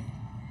game,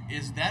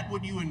 is that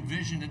what you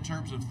envisioned in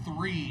terms of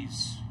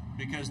threes,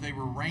 because they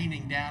were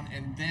raining down,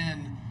 and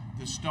then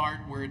the start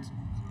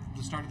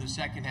of the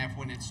second half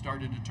when it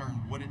started to turn?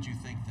 What did you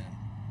think then?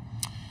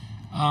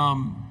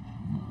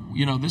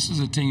 You know, this is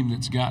a team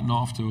that's gotten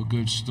off to a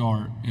good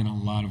start in a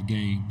lot of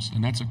games,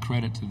 and that's a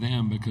credit to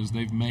them because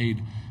they've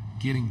made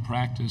getting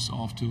practice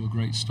off to a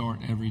great start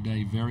every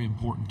day very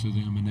important to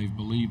them, and they've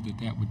believed that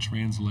that would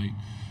translate.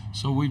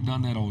 So we've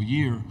done that all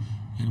year,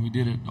 and we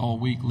did it all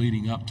week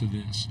leading up to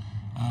this.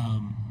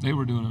 They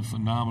were doing a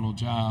phenomenal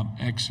job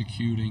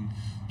executing,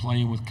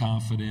 playing with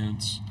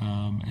confidence,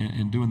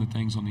 and doing the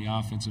things on the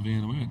offensive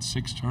end. We had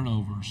 6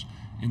 turnovers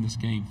in this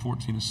game,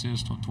 14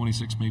 assists on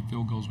 26 made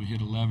field goals. We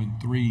hit 11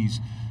 threes.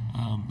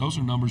 Those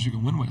are numbers you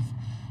can win with.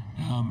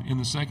 In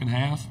the second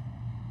half,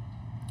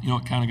 you know,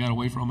 it kind of got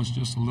away from us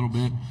just a little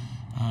bit.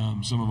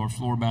 Some of our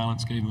floor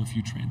balance gave them a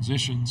few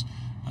transitions.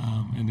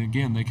 And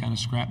again, they kind of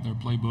scrapped their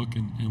playbook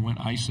and went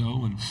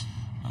ISO. And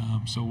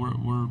so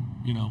we're,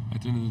 you know,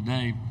 at the end of the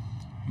day,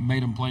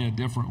 made them play a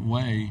different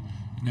way.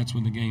 And that's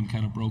when the game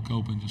kind of broke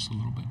open just a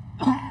little bit.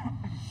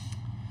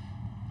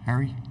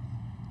 Harry?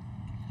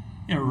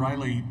 Yeah,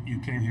 Riley, you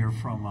came here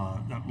from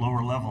that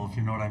lower level, if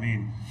you know what I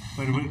mean.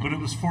 But it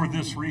was for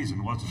this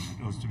reason, wasn't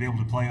it? It was to be able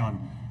to play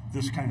on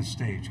this kind of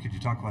stage. Could you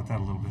talk about that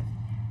a little bit?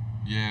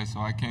 Yeah, so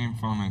I came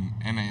from an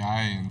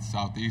NAI in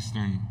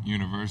Southeastern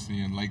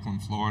University in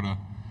Lakeland, Florida,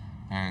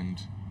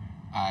 and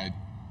I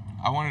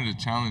wanted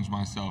to challenge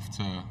myself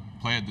to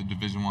play at the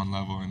Division I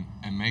level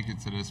and make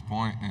it to this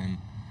point. And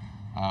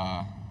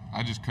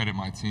I just credit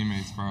my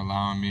teammates for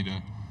allowing me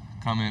to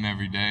come in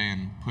every day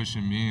and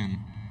pushing me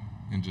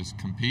and just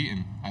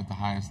competing at the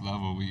highest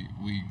level.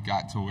 We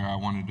got to where I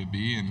wanted to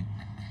be, and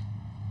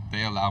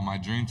they allowed my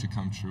dream to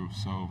come true.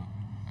 So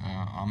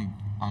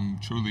I'm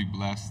truly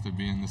blessed to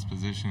be in this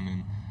position,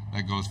 and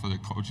that goes for the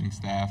coaching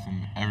staff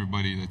and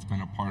everybody that's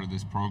been a part of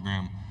this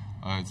program.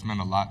 It's meant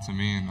a lot to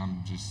me, and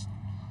I'm just,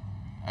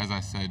 as I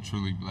said,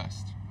 truly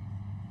blessed.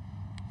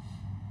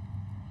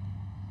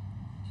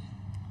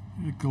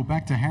 We'll go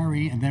back to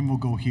Harry, and then we'll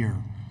go here.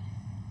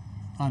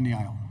 on the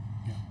aisle.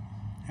 Yeah.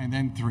 And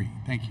then 3.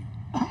 Thank you.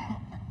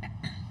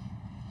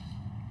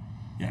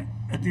 Yeah,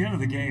 at the end of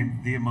the game,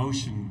 the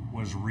emotion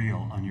was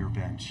real on your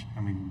bench.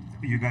 I mean,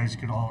 you guys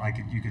could all,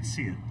 you could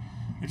see it.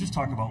 But just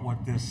talk about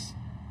what this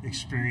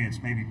experience,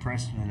 maybe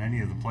Preston and any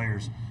of the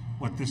players,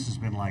 what this has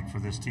been like for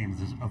this team,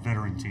 a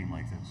veteran team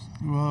like this.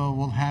 Well,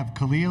 we'll have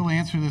Khalil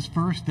answer this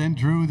first, then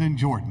Drew, then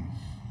Jordan.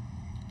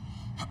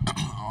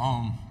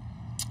 I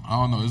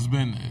don't know. It's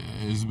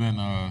been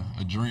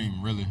a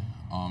dream, really.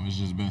 It's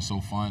just been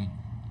so fun,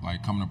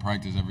 like coming to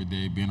practice every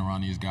day, being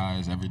around these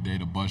guys every day,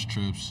 the bus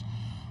trips,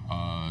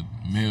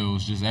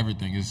 meals, just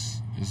everything.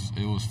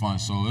 It was fun.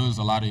 So it was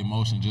a lot of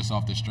emotion just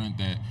off the strength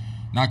that,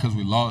 not because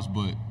we lost,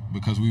 but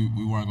because we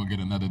weren't gonna get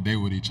another day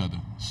with each other.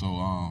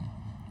 So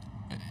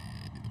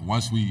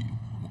once we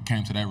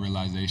came to that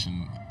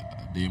realization,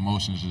 the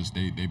emotions just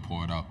they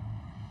poured out.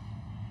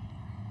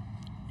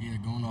 Yeah,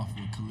 going off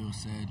what Khalil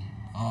said,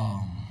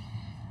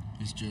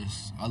 it's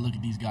just I look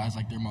at these guys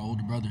like they're my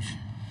older brothers,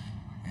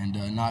 and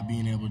not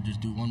being able to just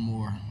do one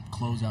more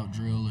closeout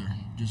drill or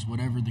just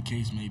whatever the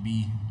case may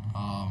be.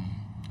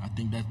 I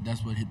think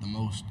that's what hit the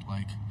most.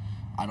 Like,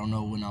 I don't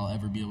know when I'll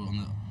ever be able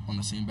on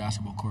the same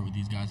basketball court with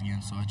these guys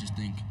again. So I just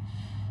think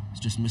it's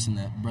just missing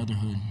that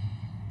brotherhood,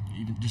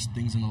 even just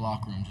things in the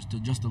locker room,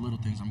 just the little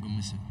things. I'm gonna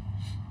miss it.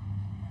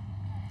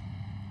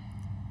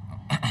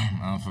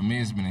 For me,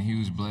 it's been a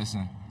huge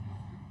blessing.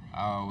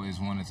 I always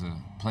wanted to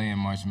play in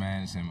March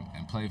Madness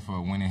and play for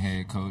a winning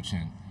head coach,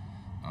 and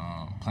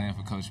playing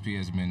for Coach P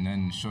has been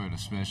nothing short of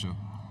special.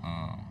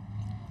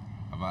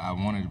 I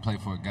wanted to play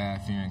for a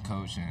God-fearing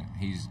coach, and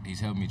he's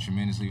helped me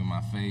tremendously with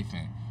my faith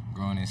and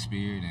growing in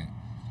spirit.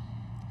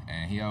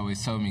 And he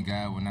always told me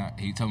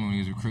he told me when he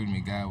was recruiting me,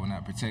 God will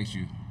not protect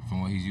you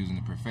from what he's using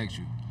to perfect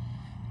you.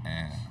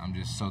 And I'm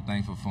just so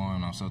thankful for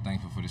him. I'm so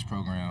thankful for this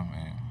program,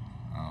 and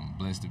I'm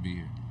blessed to be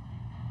here.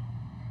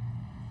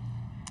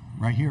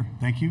 Right here.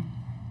 Thank you.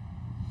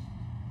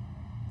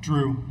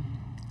 Drew,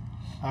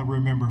 I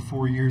remember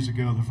 4 years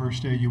ago, the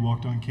first day you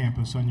walked on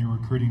campus on your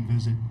recruiting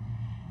visit,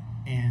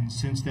 and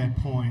since that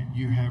point,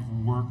 you have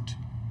worked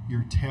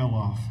your tail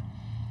off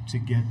to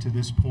get to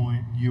this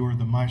point. You are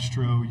the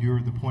maestro. You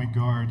are the point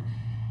guard.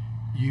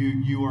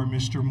 You are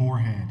Mr.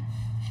 Morehead.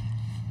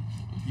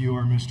 You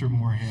are Mr.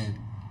 Morehead.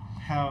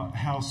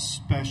 How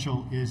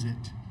special is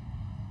it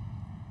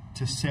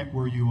to sit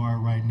where you are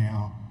right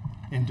now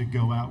and to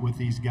go out with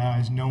these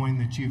guys, knowing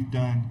that you've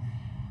done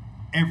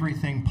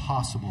everything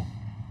possible?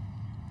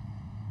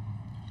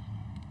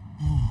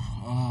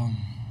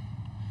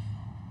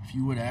 If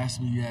you would ask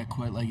me that,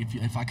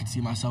 if I could see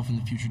myself in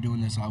the future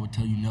doing this, I would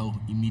tell you no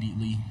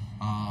immediately.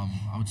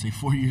 I would say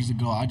 4 years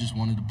ago, I just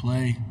wanted to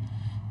play.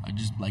 I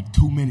just like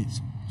 2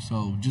 minutes.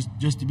 So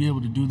just to be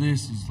able to do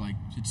this is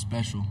it's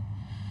special.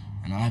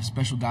 And I have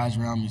special guys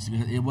around me. So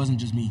it wasn't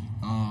just me.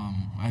 I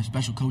have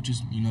special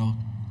coaches.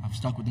 I've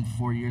stuck with them for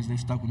 4 years. They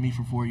stuck with me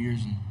for 4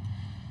 years, and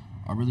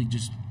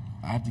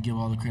I have to give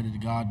all the credit to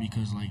God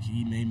because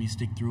He made me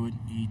stick through it.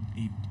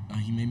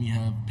 He made me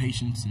have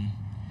patience, and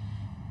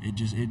it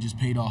just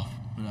paid off.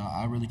 But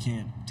I really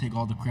can't take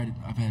all the credit.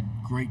 I've had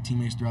great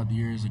teammates throughout the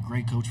years, a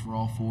great coach for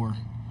all 4.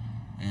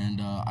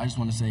 And I just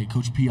want to say,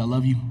 Coach P, I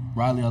love you.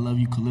 Riley, I love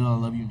you. Khalil, I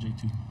love you. And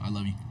J2, I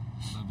love you.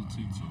 Love you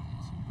too.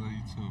 Love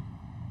you too.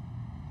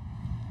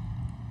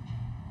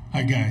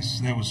 Hi, guys.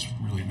 That was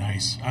really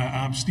nice.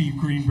 I'm Steve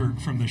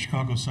Greenberg from the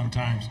Chicago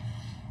Sun-Times.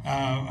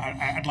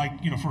 I'd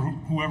like, for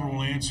whoever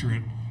will answer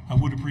it, I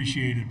would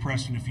appreciate it,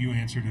 Preston, if you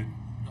answered it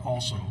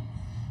also.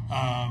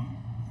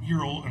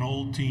 You're an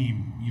old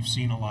team. You've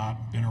seen a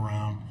lot, been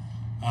around.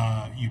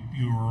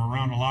 You were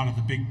around a lot of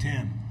the Big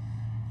Ten.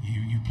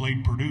 You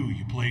played Purdue.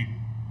 You played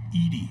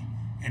Edie,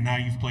 and now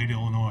you've played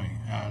Illinois.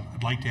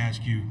 I'd like to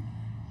ask you,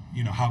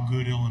 how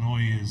good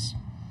Illinois is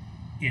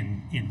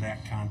in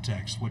that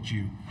context. What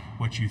you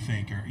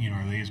think? Are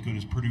they as good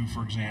as Purdue,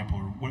 for example?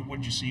 Or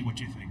what you see? What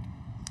you think?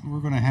 We're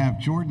going to have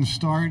Jordan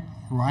start.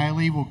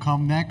 Riley will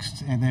come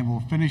next, and then we'll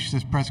finish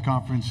this press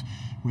conference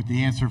with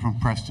the answer from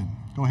Preston.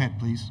 Go ahead,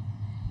 please.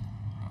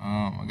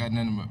 I got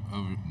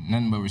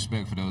nothing but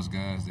respect for those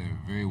guys. They're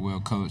very well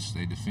coached.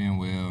 They defend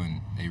well,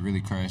 and they really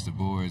crash the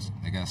boards.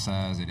 They got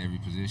size at every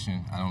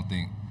position. I don't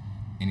think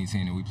any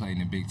team that we played in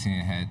the Big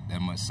Ten had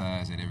that much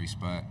size at every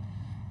spot.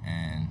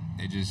 And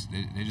they're just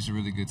a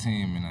really good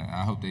team, and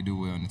I hope they do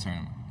well in the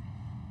tournament.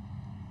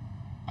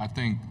 I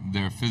think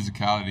their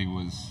physicality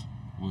was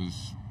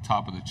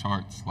top of the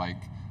charts.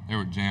 They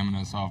were jamming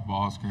us off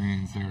ball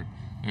screens.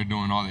 They're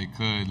doing all they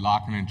could,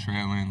 locking and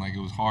trailing. It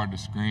was hard to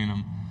screen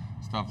them,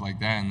 stuff like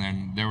that. And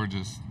then they were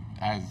just,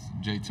 as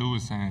J2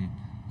 was saying,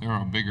 they were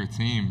a bigger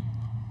team,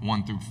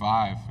 1 through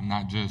 5, and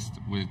not just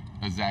with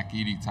a Zach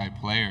Edey type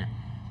player,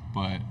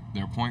 but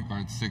their point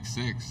guard's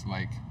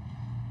 6'6".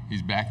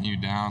 He's backing you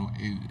down.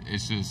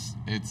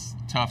 It's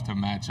tough to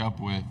match up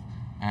with,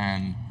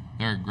 and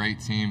they're a great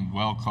team,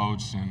 well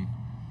coached, and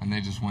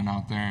they just went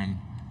out there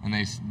and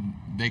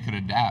they could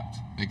adapt.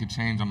 They could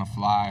change on the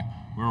fly.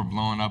 We were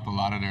blowing up a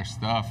lot of their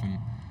stuff, and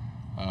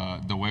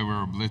the way we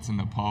were blitzing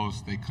the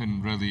post, they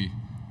couldn't really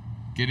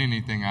get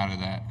anything out of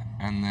that.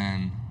 And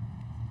then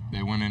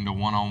they went into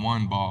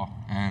one-on-one ball,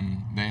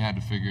 and they had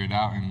to figure it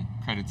out, and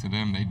credit to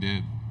them, they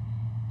did.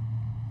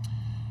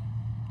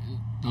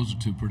 Those are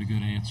two pretty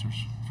good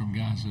answers from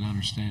guys that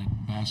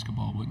understand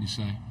basketball, wouldn't you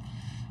say?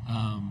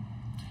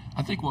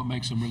 I think what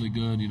makes them really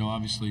good,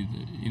 obviously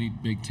any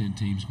Big Ten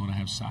team is going to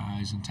have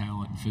size and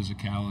talent and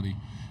physicality.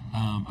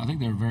 I think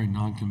they're a very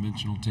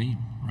non-conventional team,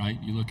 right?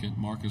 You look at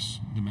Marcus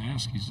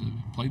Damask, he's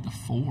played the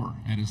 4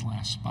 at his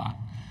last spot.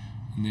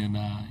 And then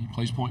he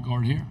plays point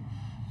guard here.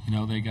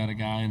 They got a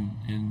guy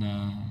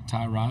in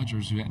Ty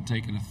Rogers who hadn't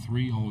taken a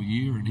 3 all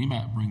year, and he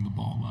might bring the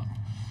ball up.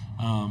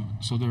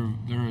 So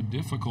they're a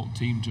difficult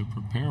team to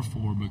prepare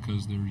for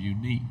because they're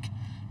unique.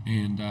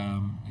 And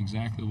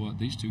exactly what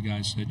these two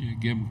guys said, you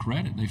give them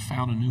credit. They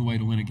found a new way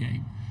to win a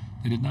game.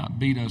 They did not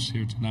beat us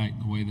here tonight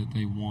the way that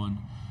they won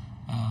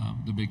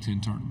the Big Ten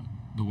tournament,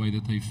 the way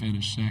that they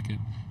finished second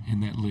in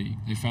that league.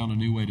 They found a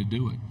new way to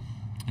do it.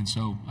 And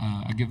so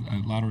I give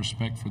a lot of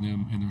respect for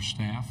them and their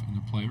staff and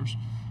their players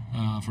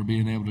for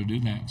being able to do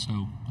that.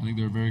 So I think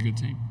they're a very good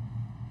team.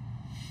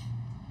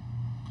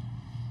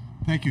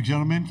 Thank you,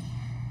 gentlemen.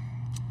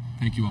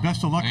 Thank you all.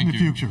 Best of luck in the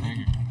future. Thank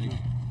you.